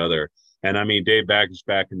side or the other. And I mean, Dave Backus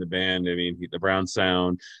back in the band. I mean, the Brown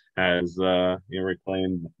sound has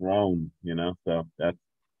reclaimed the throne. So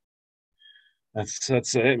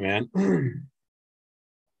that's it, man.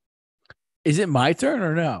 Is it my turn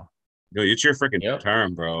or no? No, it's your freaking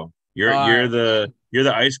turn, bro. You're the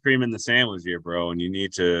ice cream in the sandwich here, bro, and you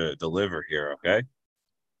need to deliver here, okay?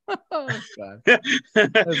 Oh, God.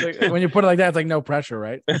 When you put it like that, it's like no pressure,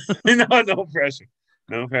 right? No pressure.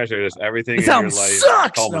 No pressure. Just everything in your life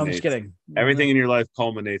sucks. No, I'm just kidding. Everything in your life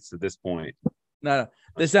culminates to this point. No.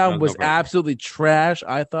 This album was absolutely trash.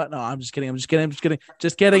 I thought, no, I'm just kidding. Just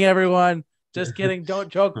kidding, everyone. Just kidding.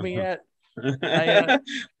 Don't choke me yet.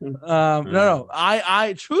 No.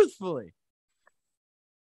 I truthfully,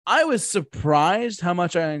 I was surprised how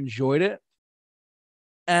much I enjoyed it.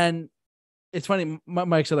 And it's funny,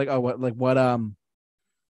 Mike said like, oh, what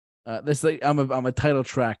this like I'm a title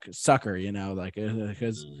track sucker, like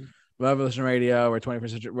because Revolution Radio or 21st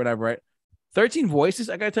Century, whatever, right? 13 Voices,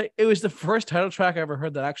 I gotta tell you, it was the first title track I ever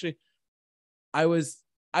heard that actually I was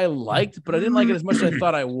I liked, but I didn't like it as much as I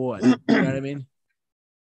thought I would. You know what I mean?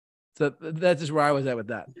 So that's just where I was at with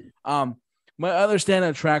that. My other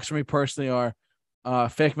standout tracks for me personally are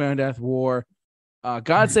Fake Man Death War,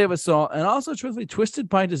 God Save Us All, and also truthfully, Twisted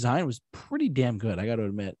by Design was pretty damn good, I got to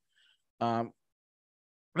admit.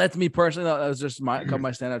 That's me personally. That was just a couple of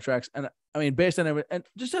my standout tracks. And I mean, based on everything, and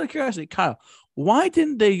just out of curiosity, Kyle, why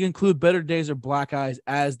didn't they include Better Days or Black Eyes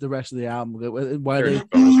as the rest of the album? Why They're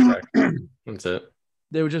bonus track. That's it.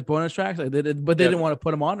 They were just bonus tracks, like they did, but they didn't want to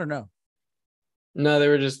put them on, or no? No, they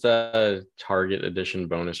were just Target edition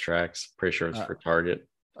bonus tracks. Pretty sure it's for Target.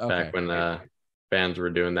 Back when bands were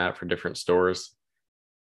doing that for different stores.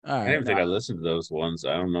 All right, I didn't think I listened to those ones.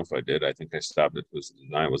 I don't know if I did. I think I stopped at Twisted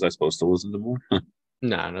Design. Was I supposed to listen to more?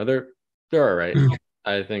 No, they're all right.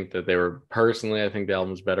 I think that they were personally. I think the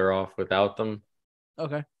album's better off without them.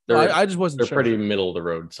 Okay, I just wasn't. They're sure. pretty middle of the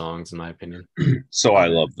road songs, in my opinion. So I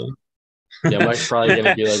love them. Yeah, Mike's probably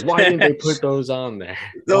gonna be like, "Why didn't they put those on there?"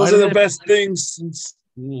 Those are the best things since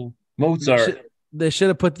Mozart. They should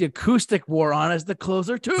have put the Acoustic War on as the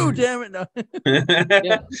closer too. Damn it! No.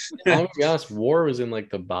 Yeah, I'm gonna be honest. War was in like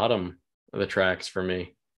the bottom of the tracks for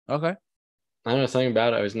me. Okay. I don't know something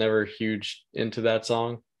about it. I was never huge into that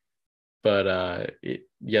song, but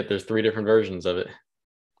yet there's 3 different versions of it.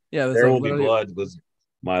 Yeah, There Will Be Blood was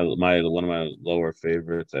my one of my lower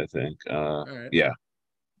favorites. I think. Right. Yeah.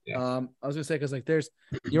 I was gonna say because like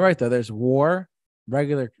you're right though. There's War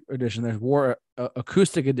regular edition. There's War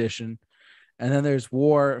acoustic edition, and then there's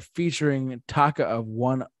War featuring Taka of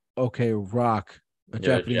One OK Rock, a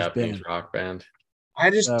Japanese rock band. I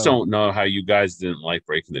just don't know how you guys didn't like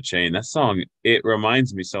Breaking the Chain. That song, it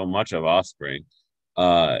reminds me so much of Offspring.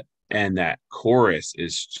 And that chorus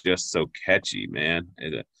is just so catchy, man.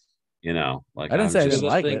 Like I didn't say I didn't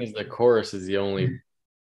like it. Is the chorus is the only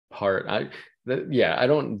part. I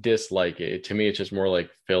don't dislike it. To me, it's just more like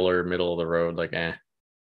filler, middle of the road, like Like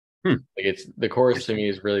it's the chorus to me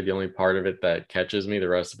is really the only part of it that catches me. The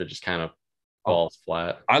rest of it just kind of falls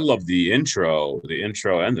flat. I love the intro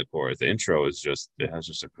and the chorus. The intro is it has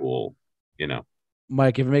just a cool,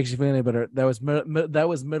 Mike, if it makes you feel any better, that was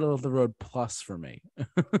middle of the road plus for me.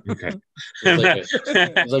 Okay,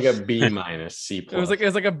 it's like a B minus, C plus. It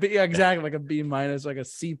was like a B, exactly like a B minus, like a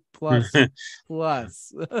C plus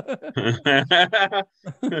plus.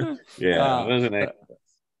 Yeah, wasn't it?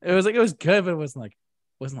 It was good, but it wasn't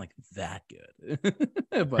like that good.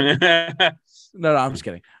 But no, I'm just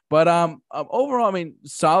kidding. But overall, I mean,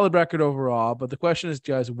 solid record overall. But the question is,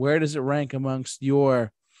 guys, where does it rank amongst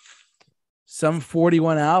your some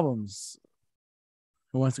 41 albums?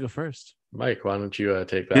 Who wants to go first? Mike, why don't you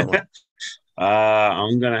take that one?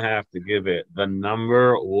 I'm gonna have to give it the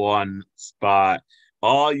number 1 spot.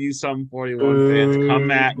 All you Sum 41 fans,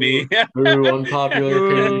 come at me. Unpopular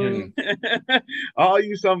opinion. All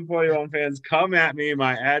you Sum 41 fans, come at me.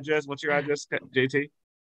 My address. What's your address, JT?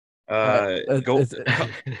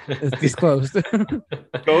 It's disclosed.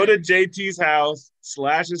 Go to JT's house,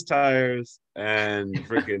 slash his tires, and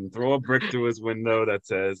freaking throw a brick through his window that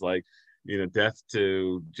says like, death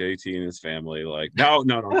to JT and his family. Like, no, but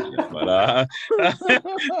no, don't do that.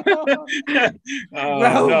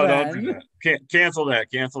 Cancel that,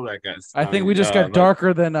 guys. I think we just got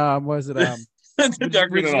darker than was it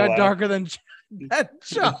darker than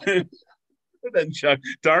Chuck.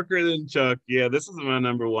 Darker than Chuck. Yeah, this is my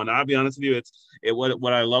number 1. I'll be honest with you.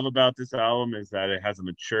 What I love about this album is that it has a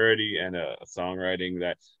maturity and a songwriting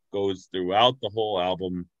that goes throughout the whole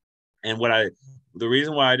album. And the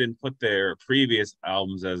reason why I didn't put their previous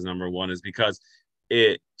albums as number 1 is because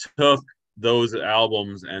it took those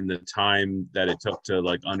albums and the time that it took to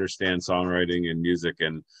like understand songwriting and music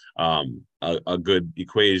and a good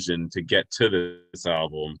equation to get to this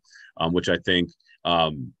album, which I think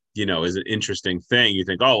is an interesting thing. You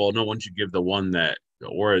think, oh well, no, once you give the one that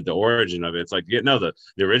or the origin of it, it's like, the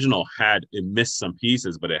original it missed some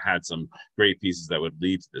pieces, but it had some great pieces that would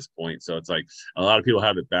lead to this point. So it's like a lot of people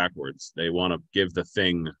have it backwards. They want to give the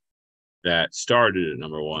thing that started at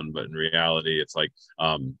number 1, but in reality, it's like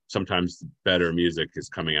sometimes better music is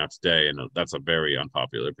coming out today, and that's a very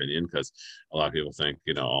unpopular opinion because a lot of people think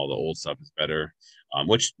all the old stuff is better,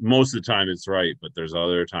 which most of the time it's right, but there's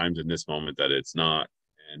other times in this moment that it's not.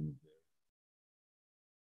 And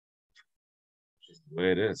just the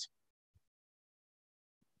way it is.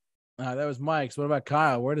 That was Mike's. What about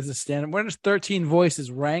Kyle? Where does it stand? Where does 13 Voices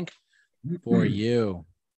rank for you?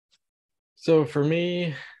 So for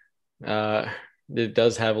me, it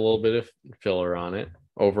does have a little bit of filler on it.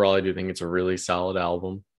 Overall, I do think it's a really solid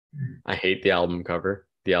album. I hate the album cover.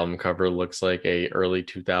 The album cover looks like a early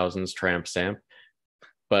 2000s tramp stamp,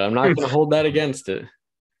 but I'm not going to hold that against it.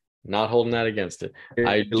 Not holding that against it.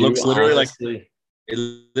 It looks literally it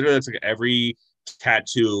literally looks like every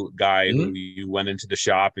tattoo guy who you went into the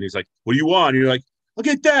shop and he's like, "What do you want?" And you're like, "Look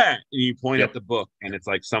at that!" And you point at the book, and it's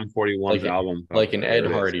like some 41's album, like an Ed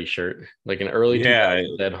Hardy shirt, like an early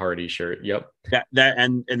 2000s Ed Hardy shirt. Yep. That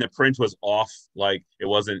and the print was off, like it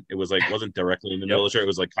wasn't directly in the middle of the shirt. It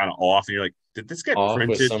was like kind of off, and you're like, "Did this get off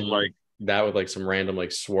printed with some, like that with like some random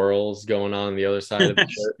like swirls going on the other side of the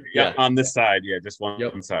shirt?" Yeah, on this side, just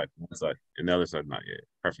one side, and the other side not yet.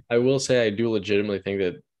 Perfect. I will say I do legitimately think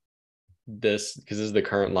that this, because this is the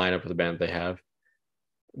current lineup of the band they have,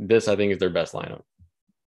 this I think is their best lineup.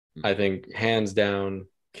 I think hands down,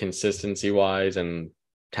 consistency wise and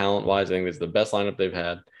talent wise, I think this is the best lineup they've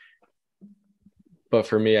had. But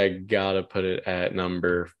for me, I gotta put it at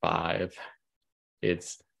number 5.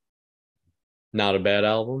 It's not a bad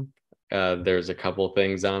album. There's a couple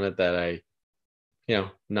things on it that I,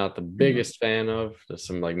 not the biggest fan of. There's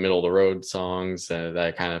some like middle of the road songs that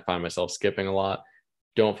I kind of find myself skipping a lot.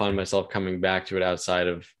 Don't find myself coming back to it outside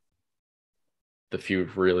of the few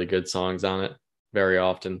really good songs on it very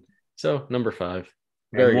often. So number 5.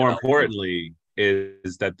 And more importantly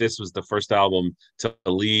is that this was the first album to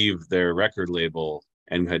leave their record label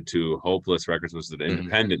and head to Hopeless Records, which is an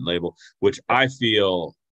independent label, which I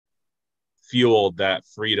feel fueled that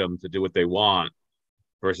freedom to do what they want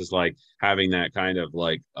versus like having that kind of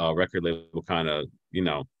like record label kind of,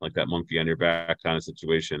 like that monkey on your back kind of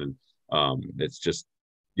situation. And it's just,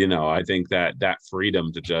 I think that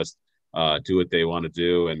freedom to just do what they want to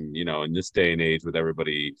do. And, in this day and age with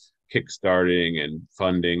everybody kickstarting and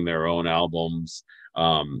funding their own albums,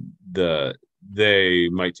 they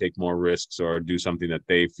might take more risks or do something that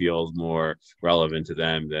they feel is more relevant to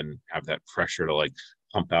them than have that pressure to like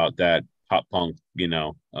pump out that pop punk,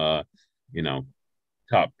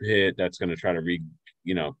 top hit that's going to try to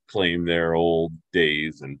claim their old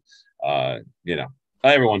days. And,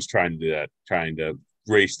 everyone's trying to do that, trying to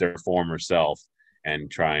race their former self and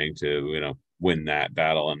trying to, win that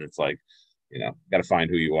battle. And it's like, got to find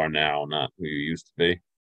who you are now, not who you used to be.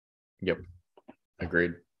 Yep.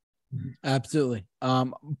 Agreed. Absolutely.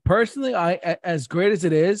 Personally, I, as great as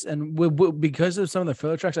it is, and because of some of the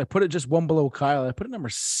filler tracks, I put it just one below Kyle. I put it number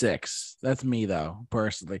 6. That's me though,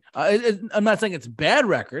 personally. I'm not saying it's a bad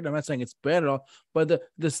record. I'm not saying it's bad at all. But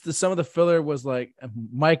the some of the filler was like,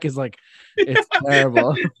 Mike is like, it's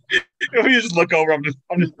terrible. We just look over. I'm just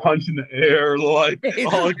punching the air, like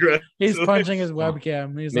all aggressive. He's punching his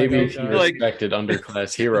webcam. He's maybe if you respected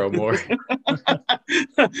Underclass Hero more.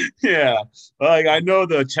 Yeah, like I know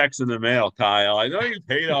the checks in the mail, Kyle. I know you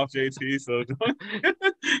paid off JT, so.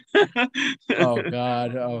 Oh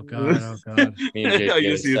God! Me and JT had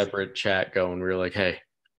a separate chat going. We were like, "Hey,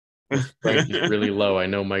 rank is really low. I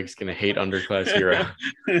know Mike's gonna hate Underclass Hero."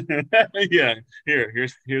 Yeah,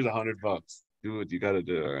 here's $100. Do what you got to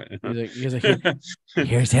do. All right. He's like,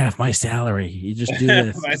 here's half my salary. You just do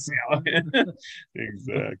this. My salary.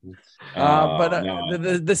 Exactly.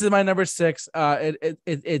 This is my number 6. It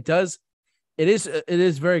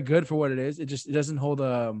is very good for what it is. It doesn't hold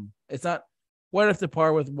it's not quite up to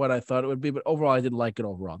par with what I thought it would be, but overall I did like it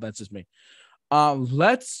overall. That's just me.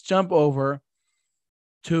 Let's jump over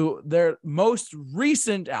to their most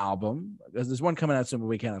recent album, because there's one coming out soon, but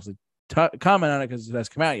we can't actually comment on it because it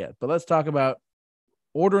hasn't come out yet. But let's talk about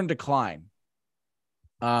Order and Decline.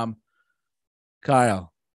 Kyle,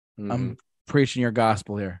 I'm preaching your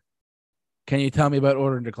gospel here. Can you tell me about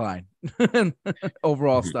Order and Decline?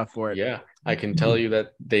 Overall stuff for it. Yeah, I can tell you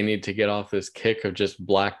that they need to get off this kick of just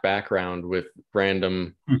black background with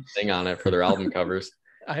random thing on it for their album covers.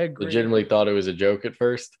 I agree. Legitimately thought it was a joke at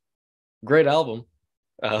first. Great album.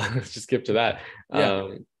 Let's just skip to that. Yeah.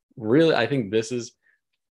 Really, I think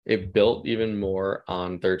it built even more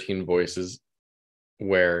on 13 Voices,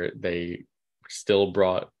 where they still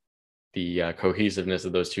brought the cohesiveness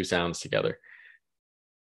of those two sounds together.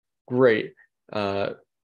 Great.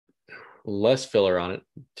 Less filler on it.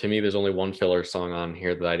 To me, there's only one filler song on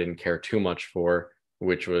here that I didn't care too much for,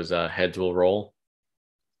 which was Heads Will Roll.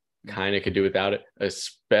 Kind of could do without it,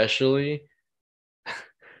 especially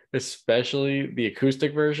the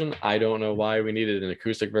acoustic version. I don't know why we needed an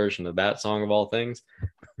acoustic version of that song of all things.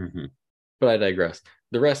 But I digress.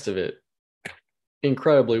 The rest of it,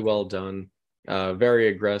 incredibly well done, very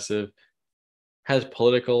aggressive, has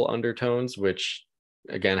political undertones, which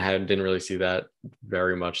again didn't really see that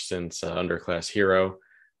very much since Underclass Hero.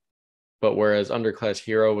 But whereas Underclass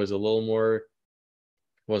Hero was a little more,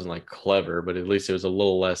 wasn't like clever, but at least it was a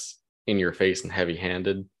little less in your face and heavy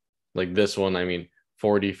handed. Like this one, I mean,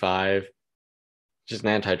 45, just an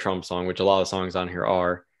anti-Trump song, which a lot of songs on here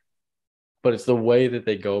are. But it's the way that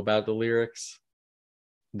they go about the lyrics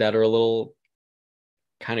that are a little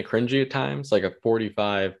kind of cringy at times. Like a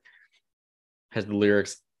 45 has the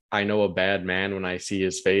lyrics, "I know a bad man when I see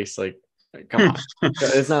his face." Like, come on.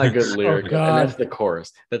 It's not a good lyric. And that's the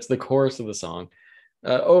chorus. That's the chorus of the song.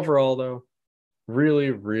 Overall, though,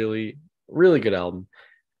 really, really, really good album.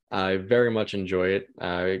 I very much enjoy it.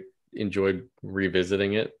 I enjoyed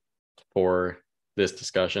revisiting it for this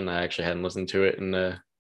discussion. I actually hadn't listened to it in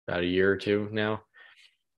about a year or two now.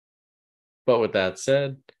 But with that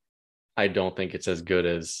said, I don't think it's as good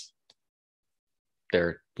as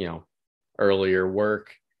their, earlier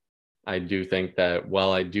work. I do think that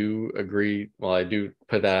while I do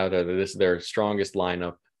put that out there that this is their strongest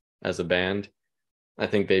lineup as a band, I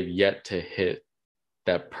think they've yet to hit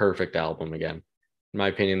that perfect album again. In my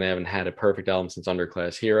opinion, they haven't had a perfect album since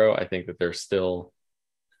Underclass Hero. I think that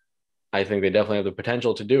I think they definitely have the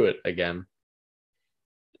potential to do it again.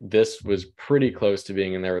 This was pretty close to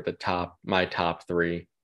being in there at the top, my top three,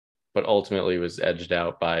 but ultimately was edged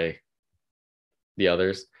out by the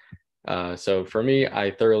others. So for me,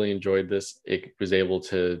 I thoroughly enjoyed this. It was able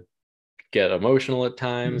to get emotional at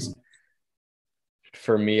times.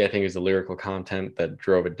 For me, I think it was the lyrical content that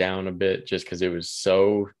drove it down a bit, just because it was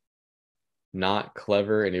so not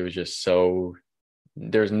clever, and it was just so,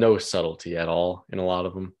 there's no subtlety at all in a lot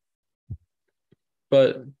of them.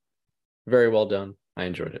 But very well done. I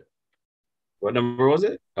enjoyed it. What number was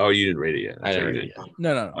it? Oh, you didn't rate it yet. I didn't rate it yet.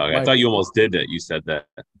 No. Okay, I thought you almost did that. You said that.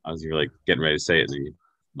 I was like getting ready to say it, and you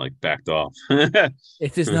like backed off.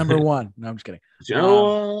 It's his number one. No, I'm just kidding. You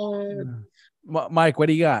know what? Mike, what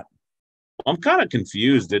do you got? I'm kind of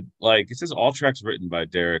confused. It says all tracks written by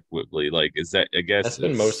Derek Whitley. Like, is that? I guess that's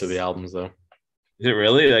been most of the albums, though. Is it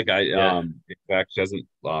really? Like, in fact, hasn't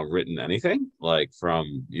written anything like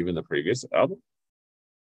from even the previous album.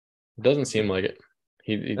 It doesn't seem like it.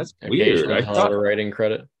 He that's weird. I thought a writing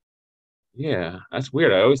credit. Yeah, that's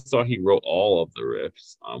weird. I always thought he wrote all of the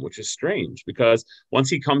riffs, which is strange because once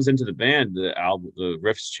he comes into the band, the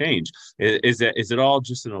riffs change. Is it all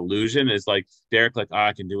just an illusion? Is like Derek like,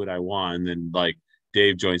 I can do what I want, and then like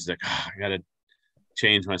Dave joins like, I gotta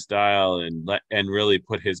change my style and really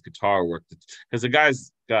put his guitar work, because the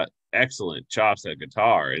guy's got excellent chops at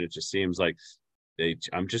guitar, and it just seems like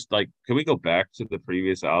I'm just like, can we go back to the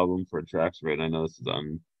previous album for tracks written? I know this is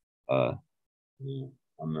on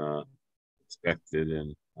the expected,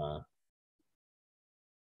 and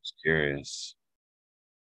just curious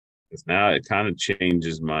because now it kind of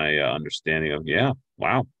changes my understanding of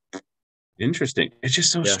wow, interesting. It's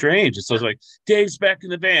just so strange. It's so like Dave's back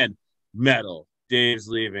in the band, metal. Dave's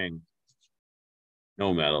leaving,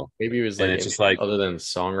 no metal. Maybe it was like, it's just like, other than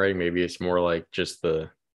songwriting, maybe it's more like just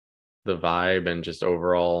the vibe and just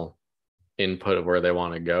overall input of where they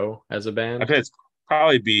want to go as a band. I think it's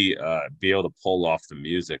probably be able to pull off the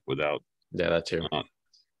music without that too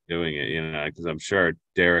doing it, because I'm sure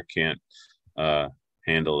Derek can't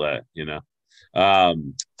handle that,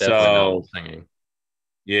 so singing.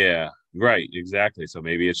 Yeah, right, exactly. So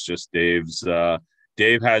maybe it's just Dave's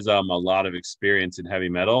Dave has a lot of experience in heavy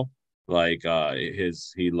metal, like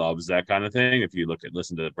he loves that kind of thing. If you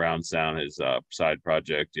listen to the Brown Sound, his side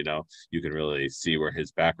project, you can really see where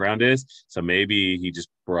his background is. So maybe he just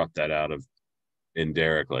brought that out in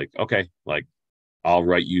Derek, like, okay, like I'll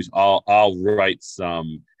write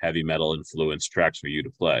some heavy metal influence tracks for you to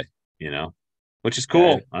play, which is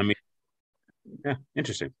cool. I mean, yeah,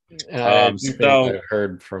 interesting. I've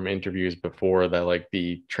heard from interviews before that like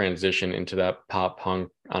the transition into that pop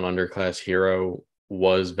punk on Underclass Hero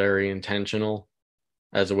was very intentional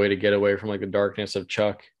as a way to get away from like the darkness of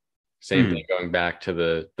Chuck. Same thing going back to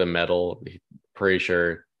the metal. Pretty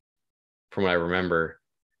sure, from what I remember,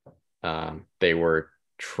 they were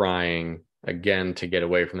trying again to get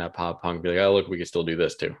away from that pop punk. Be like, oh look, we can still do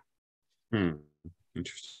this too.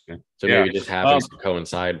 Interesting. So maybe it just happens to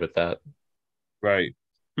coincide with that. Right.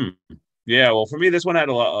 Yeah. Well, for me, this one had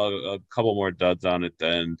a couple more duds on it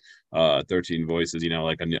than 13 Voices.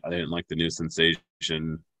 Like I didn't like the New Sensation.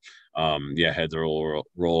 Heads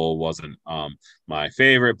Roll wasn't my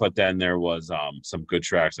favorite, but then there was some good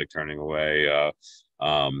tracks like Turning Away.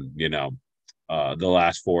 The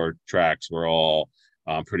last four tracks were all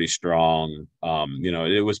pretty strong.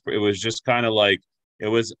 It was just kind of like, it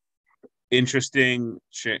was interesting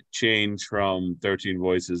change from 13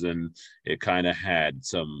 Voices, and it kind of had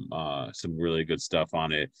some really good stuff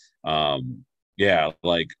on it.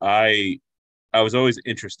 Like I was always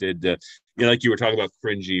interested to, like you were talking about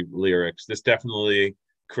cringy lyrics. This definitely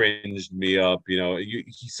cringed me up. He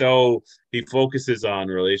focuses on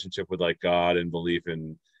relationship with like God and belief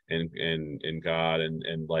in God,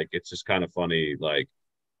 and like it's just kind of funny. Like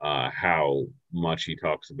how much he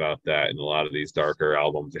talks about that in a lot of these darker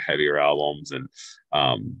albums, heavier albums, and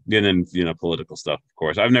then political stuff. Of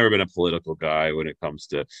course, I've never been a political guy when it comes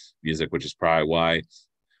to music, which is probably why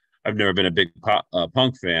I've never been a big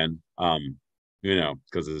punk fan.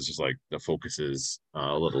 Because it's just like the focus is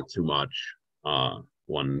a little too much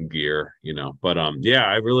one gear, But yeah,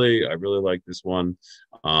 I really like this one.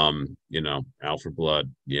 Out for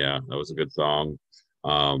Blood. Yeah, that was a good song.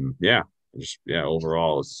 Overall,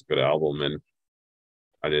 it's a good album, and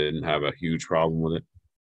I didn't have a huge problem with it.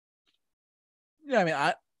 Yeah, I mean,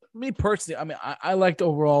 me personally, I mean, I liked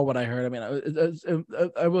overall what I heard. I mean,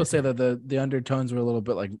 I will say that the undertones were a little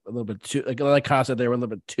bit too, like Kyle said, they were a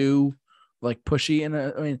little bit too like pushy. And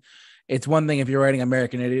I mean, it's one thing if you're writing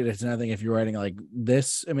American Idiot, it's another thing if you're writing like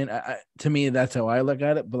this. I mean, to me, that's how I look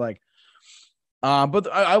at it. But like,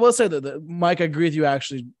 but I will say that Mike, I agree with you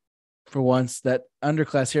actually. For once, that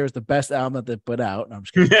Underclass Hero is the best album that they put out. No, I'm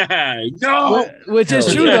just kidding. No, which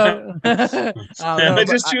is true though. Just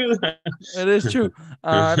true. It is true.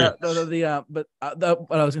 But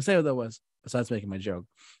what I was gonna say though was, besides making my joke,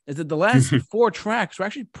 is that the last 4 tracks were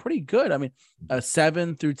actually pretty good. I mean,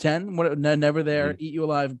 7 through 10, Never There, Eat You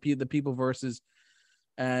Alive, The People Versus,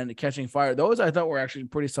 and Catching Fire. Those I thought were actually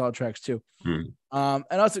pretty solid tracks too. And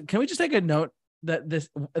also, can we just take a note that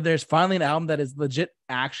there's finally an album that is legit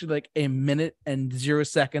actually like 1 minute and 0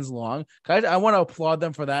 seconds long. I want to applaud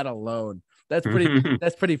them for that alone. That's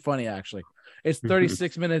pretty funny actually. It's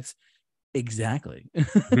 36 minutes exactly.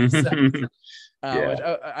 Which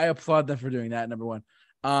I applaud them for doing that. Number one.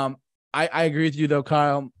 I agree with you though,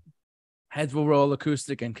 Kyle. Heads Will Roll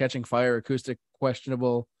acoustic and Catching Fire acoustic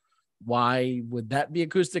questionable. Why would that be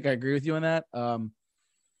acoustic? I agree with you on that.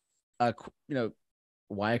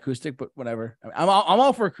 Why acoustic, but whatever. I mean, I'm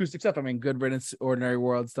all for acoustic stuff. I mean, Good Riddance, Ordinary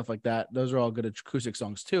World, stuff like that. Those are all good acoustic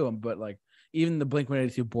songs too. But like even the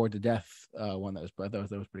Blink-182 Bored to Death one I thought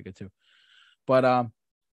that was pretty good too. But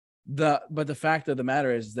the fact of the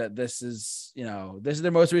matter is that this is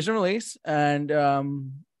their most recent release, and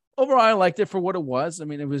overall I liked it for what it was. I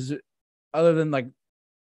mean, it was, other than like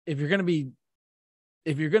if you're gonna be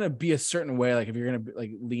a certain way, like if you're gonna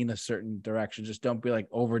like lean a certain direction, just don't be like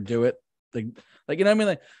overdo it. Like you know what I mean?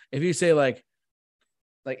 Like if you say like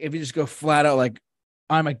if you just go flat out like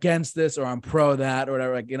I'm against this or I'm pro that or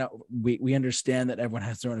whatever, like we understand that everyone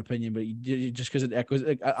has their own opinion, but you just because it echoes.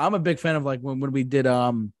 Like, I'm a big fan of like when we did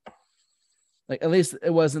like at least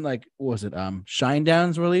it wasn't like, what was it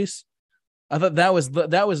Shinedown's release? I thought that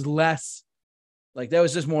was less like, that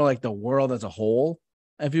was just more like the world as a whole,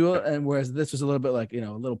 if you will, and whereas this was a little bit like a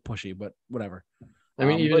little pushy, but whatever. I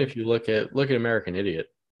mean, even if you look at American Idiot.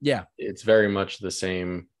 Yeah, it's very much the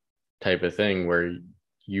same type of thing where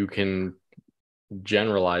you can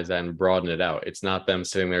generalize that and broaden it out. It's not them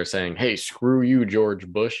sitting there saying, "Hey, screw you, George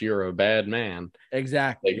Bush, you're a bad man."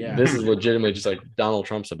 Exactly. Like, this is legitimately just like Donald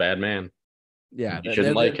Trump's a bad man. Yeah, you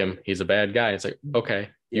shouldn't like him. He's a bad guy. It's like, okay,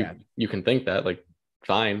 you can think that, like,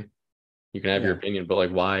 fine, you can have your opinion, but like,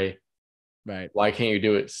 why? Right. Why can't you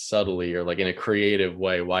do it subtly or like in a creative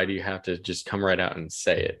way? Why do you have to just come right out and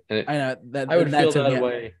say it? And I know that I would feel that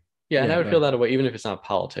way. Yeah, and I would feel that way even if it's not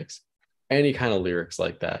politics. Any kind of lyrics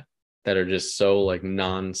like that are just so like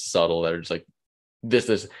non-subtle, that are just like this.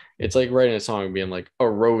 It's like writing a song and being like, "A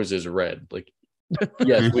rose is red." Like,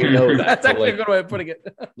 yes, we know that. That's actually a good way of putting it.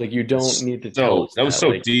 Like, you don't need to tell us that was so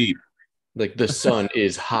like, deep. Like, the sun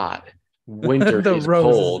is hot, winter is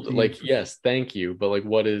cold. Like, yes, thank you, but like,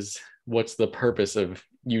 what's the purpose of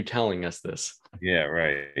you telling us this? Yeah,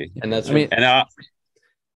 right. And that's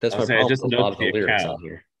that's my problem with a lot of the lyrics on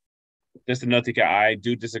here. Just another thing, I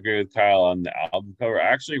do disagree with Kyle on the album cover. I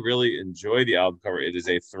actually really enjoy the album cover. It is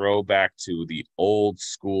a throwback to the old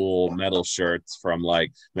school metal shirts from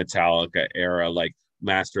like Metallica era, like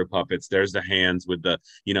Master of Puppets. There's the hands with the,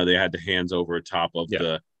 they had the hands over top of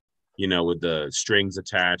the, with the strings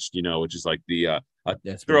attached, which is like the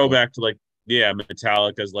throwback to like,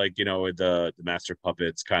 Metallica's like, with the Master of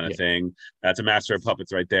Puppets kind of thing. That's a Master of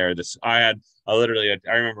Puppets right there. I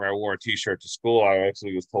remember I wore a t-shirt to school. I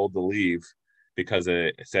actually was told to leave because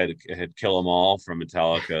it said it had Kill 'Em All from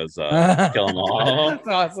Metallica's Kill 'Em All. That's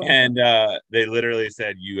awesome. And they literally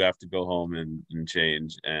said, you have to go home and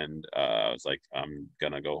change. And I was like, I'm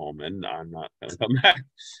gonna go home and I'm not gonna come back.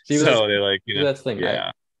 So they like, that's the thing.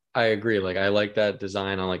 Yeah. I agree. Like, I like that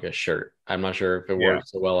design on like a shirt. I'm not sure if it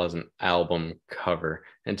works so well as an album cover.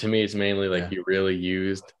 And to me, it's mainly like you really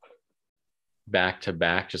used back to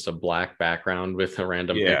back, just a black background with a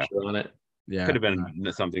random picture on it. Yeah, could have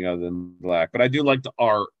been something other than black. But I do like the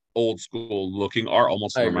art, old school looking art.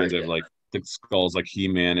 Almost reminds me of like the skulls like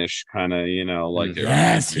He-Man-ish kind of, like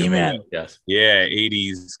yes, He-Man. Yes. yeah,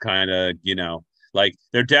 80s kind of, like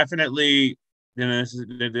they're definitely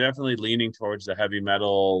they're definitely leaning towards the heavy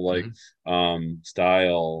metal like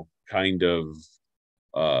style kind of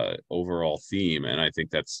overall theme, and I think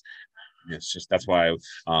that's why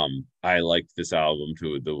I liked this album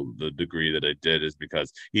to the degree that it did, is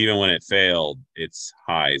because even when it failed, its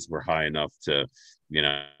highs were high enough to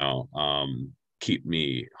keep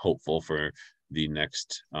me hopeful for the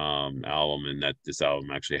next album, and that this album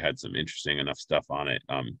actually had some interesting enough stuff on it,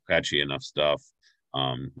 catchy enough stuff,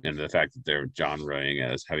 and the fact that they're genreing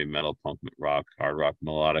as heavy metal, punk rock, hard rock,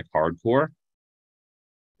 melodic hardcore,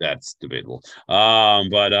 that's debatable.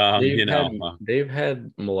 But they've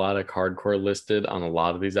had melodic hardcore listed on a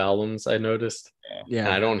lot of these albums, I noticed. Yeah.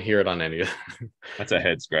 And I don't hear it on any of them. That's a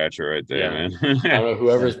head scratcher right there, man. I don't know,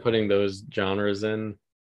 whoever's putting those genres in,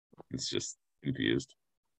 it's just confused.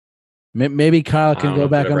 Maybe Kyle can go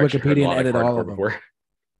back on Wikipedia and edit all of them. Before,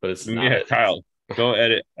 but it's not it. Kyle, go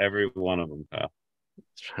edit every one of them, Kyle.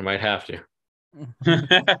 I might have to.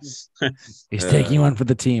 He's taking one for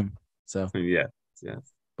the team. So yeah.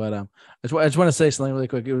 But I just want to say something really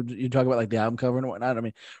quick. You talk about like the album cover and whatnot. I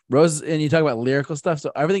mean, Rose, and you talk about lyrical stuff.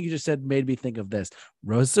 So everything you just said made me think of this: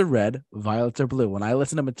 roses are red, violets are blue. When I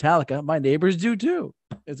listen to Metallica, my neighbors do too.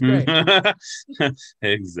 It's great.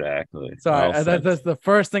 Exactly. Sorry, that's the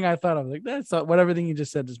first thing I thought of. Like that's what everything you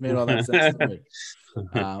just said just made all that sense to me.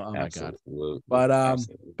 Oh my god! But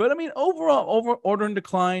I mean, overall, order and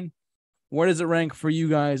decline. Where does it rank for you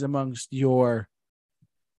guys amongst your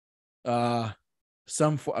I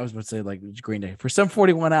was about to say like Green Day for some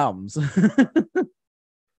 41 albums? I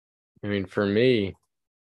mean, for me,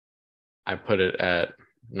 I put it at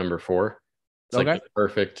number 4. It's like the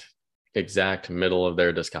perfect exact middle of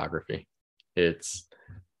their discography. It's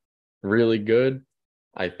really good.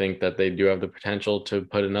 I think that they do have the potential to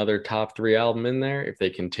put another top 3 album in there if they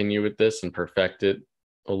continue with this and perfect it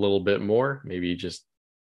a little bit more. Maybe just,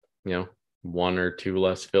 1 or 2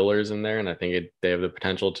 less fillers in there. And I think they have the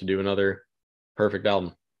potential to do another perfect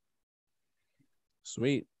album.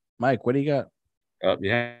 Sweet. Mike, what do you got?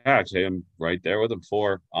 Yeah, actually, I'm right there with him.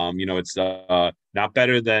 4. It's not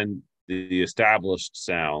better than the established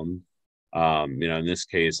sound. In this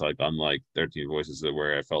case, like unlike 13 Voices,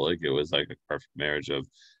 where I felt like it was like a perfect marriage of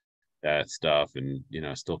that stuff, and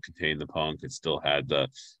still contained the punk. It still had the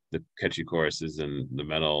catchy choruses and the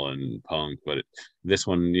metal and punk, but this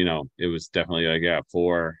one, it was definitely like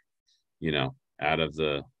 4, out of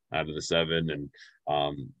the 7, and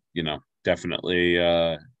definitely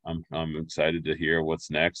I'm excited to hear what's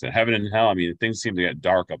next. And Heaven and Hell, I mean, things seem to get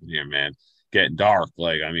dark up in here, man. Getting dark.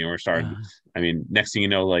 Like, I mean, we're starting. I mean, next thing you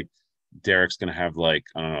know, like Derek's gonna have like,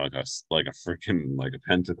 I don't know, like a freaking like a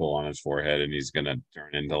pentacle on his forehead, and he's gonna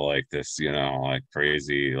turn into like this, like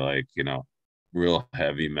crazy, like real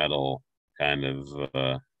heavy metal kind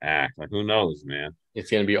of act. Like, who knows, man?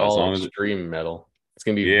 It's gonna be all extreme metal. It's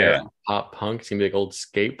gonna be very pop punk. It's gonna be like old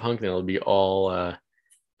skate punk, and it'll be all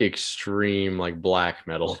extreme like black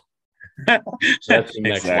metal. That's the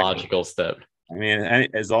next logical step. I mean,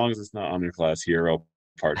 as long as it's not Underclass Hero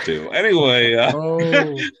Part 2. Anyway, I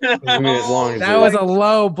mean, as long as that was a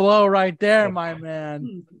low blow right there, my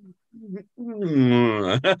man.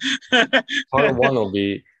 Part 1 will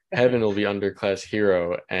be Heaven will be Underclass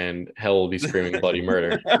Hero, and Hell will be Screaming Bloody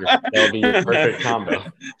Murder. That'll be a perfect combo.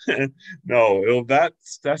 No, that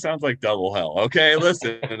sounds like Double Hell. Okay,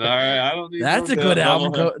 listen. All right, I don't need. That's a good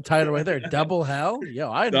album title right there. Double Hell.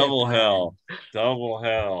 Yo, I Double Hell /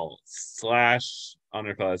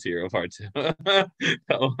 Underclass Hero Part 2.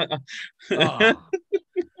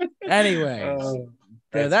 Anyways.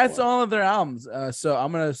 Yeah, that's all of their albums. So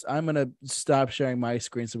I'm gonna stop sharing my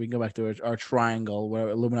screen so we can go back to our triangle where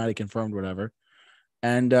Illuminati confirmed whatever,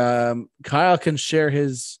 and Kyle can share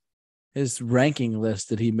his ranking list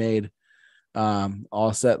that he made.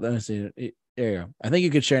 All set. Let me see. There you go. I think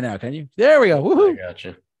you could share now. Can you? There we go. Woohoo! I got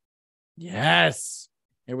you. Yes.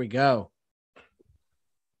 Here we go.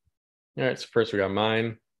 All right. So first we got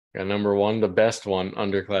mine. We got number 1, the best one,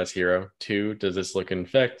 Underclass Hero. 2, Does This Look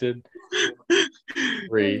Infected?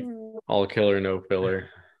 3, All Killer No Filler.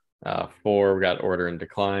 4, we got Order and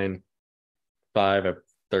Decline. 5,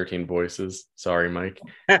 13 Voices. Sorry, Mike.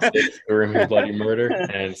 6, Screaming Bloody Murder.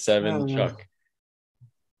 And 7, Chuck.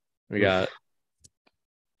 We got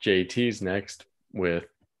JT's next with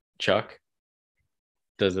Chuck.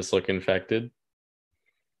 Does This Look Infected?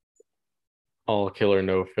 All Killer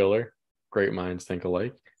No Filler. Great Minds Think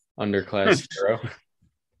Alike. Underclass Hero.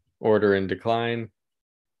 Order and Decline.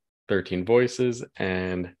 13 Voices,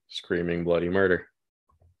 and Screaming Bloody Murder.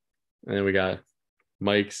 And then we got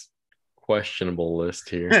Mike's questionable list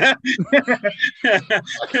here.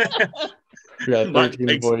 We got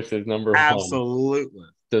 13 voices. Number 1. Absolutely.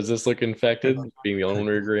 Does This Look Infected? Being the only one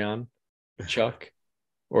we agree on. Chuck.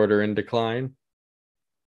 Order in Decline.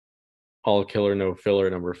 All Killer No Filler.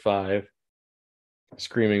 Number 5.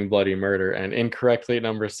 Screaming Bloody Murder. And incorrectly at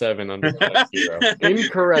number 7, Underclass Hero.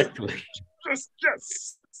 Incorrectly.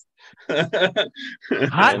 Yes.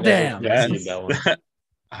 Hot damn. That one.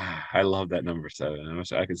 I love that number 7. I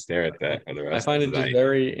wish I could stare at that for the rest I find of it the just night.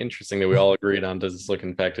 very interesting that we all agreed on Does This Look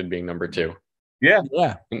Infected being number 2. Yeah.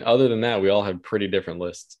 And other than that, we all had pretty different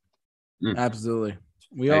lists. Absolutely.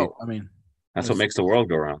 That's what makes the world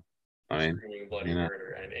go round. I mean, Screaming Bloody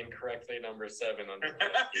Murder and incorrectly number 7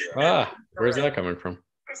 where's that coming from?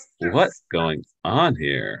 What's going on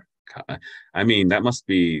here? I mean, that must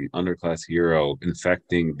be Underclass Hero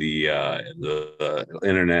infecting the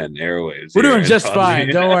internet and airwaves. We're doing just fine.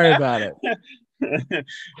 Don't worry about it.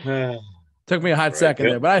 Took me a hot second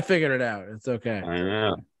there, but I figured it out. It's okay. I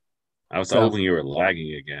know. I was hoping you were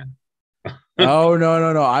lagging again. Oh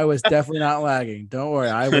no. I was definitely not lagging. Don't worry.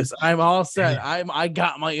 I'm all set. I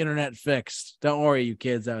got my internet fixed. Don't worry, you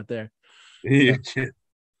kids out there.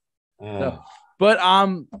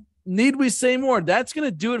 But need we say more? That's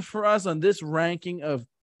gonna do it for us on this ranking of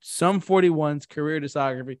Sum 41's career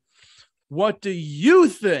discography. What do you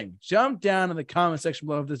think? Jump down in the comment section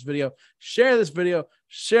below of this video. Share this video.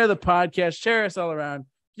 Share the podcast. Share us all around.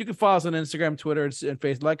 You can follow us on Instagram, Twitter, and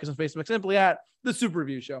Facebook. Like us on Facebook simply at The Super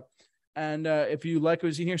Review Show. And if you like what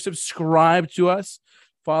you see here, subscribe to us.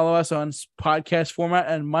 Follow us on podcast format.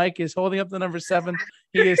 And Mike is holding up the number 7.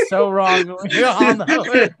 He is so wrong. There's no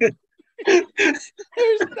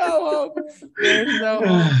hope. There's no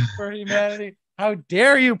hope for humanity. How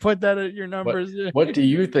dare you put that at your numbers? What do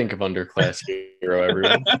you think of Underclass Hero,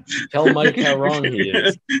 everyone? Tell Mike how wrong he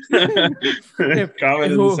is.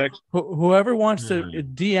 Comment in the section. Whoever wants to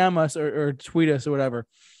DM us or tweet us or whatever,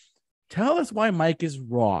 tell us why Mike is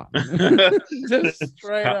wrong. Just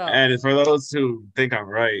straight up. And for those who think I'm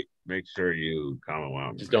right, make sure you comment while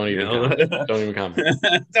I'm Just don't even comment. Don't even comment.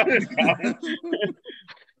 Don't even comment.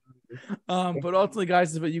 But ultimately, guys,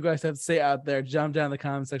 this is what you guys have to say out there. Jump down in the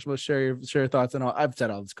comment section. We'll share your thoughts and all. I've said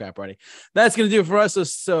all this crap already. That's gonna do it for us.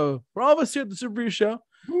 So for all of us here at the Super Review Show,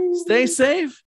 stay safe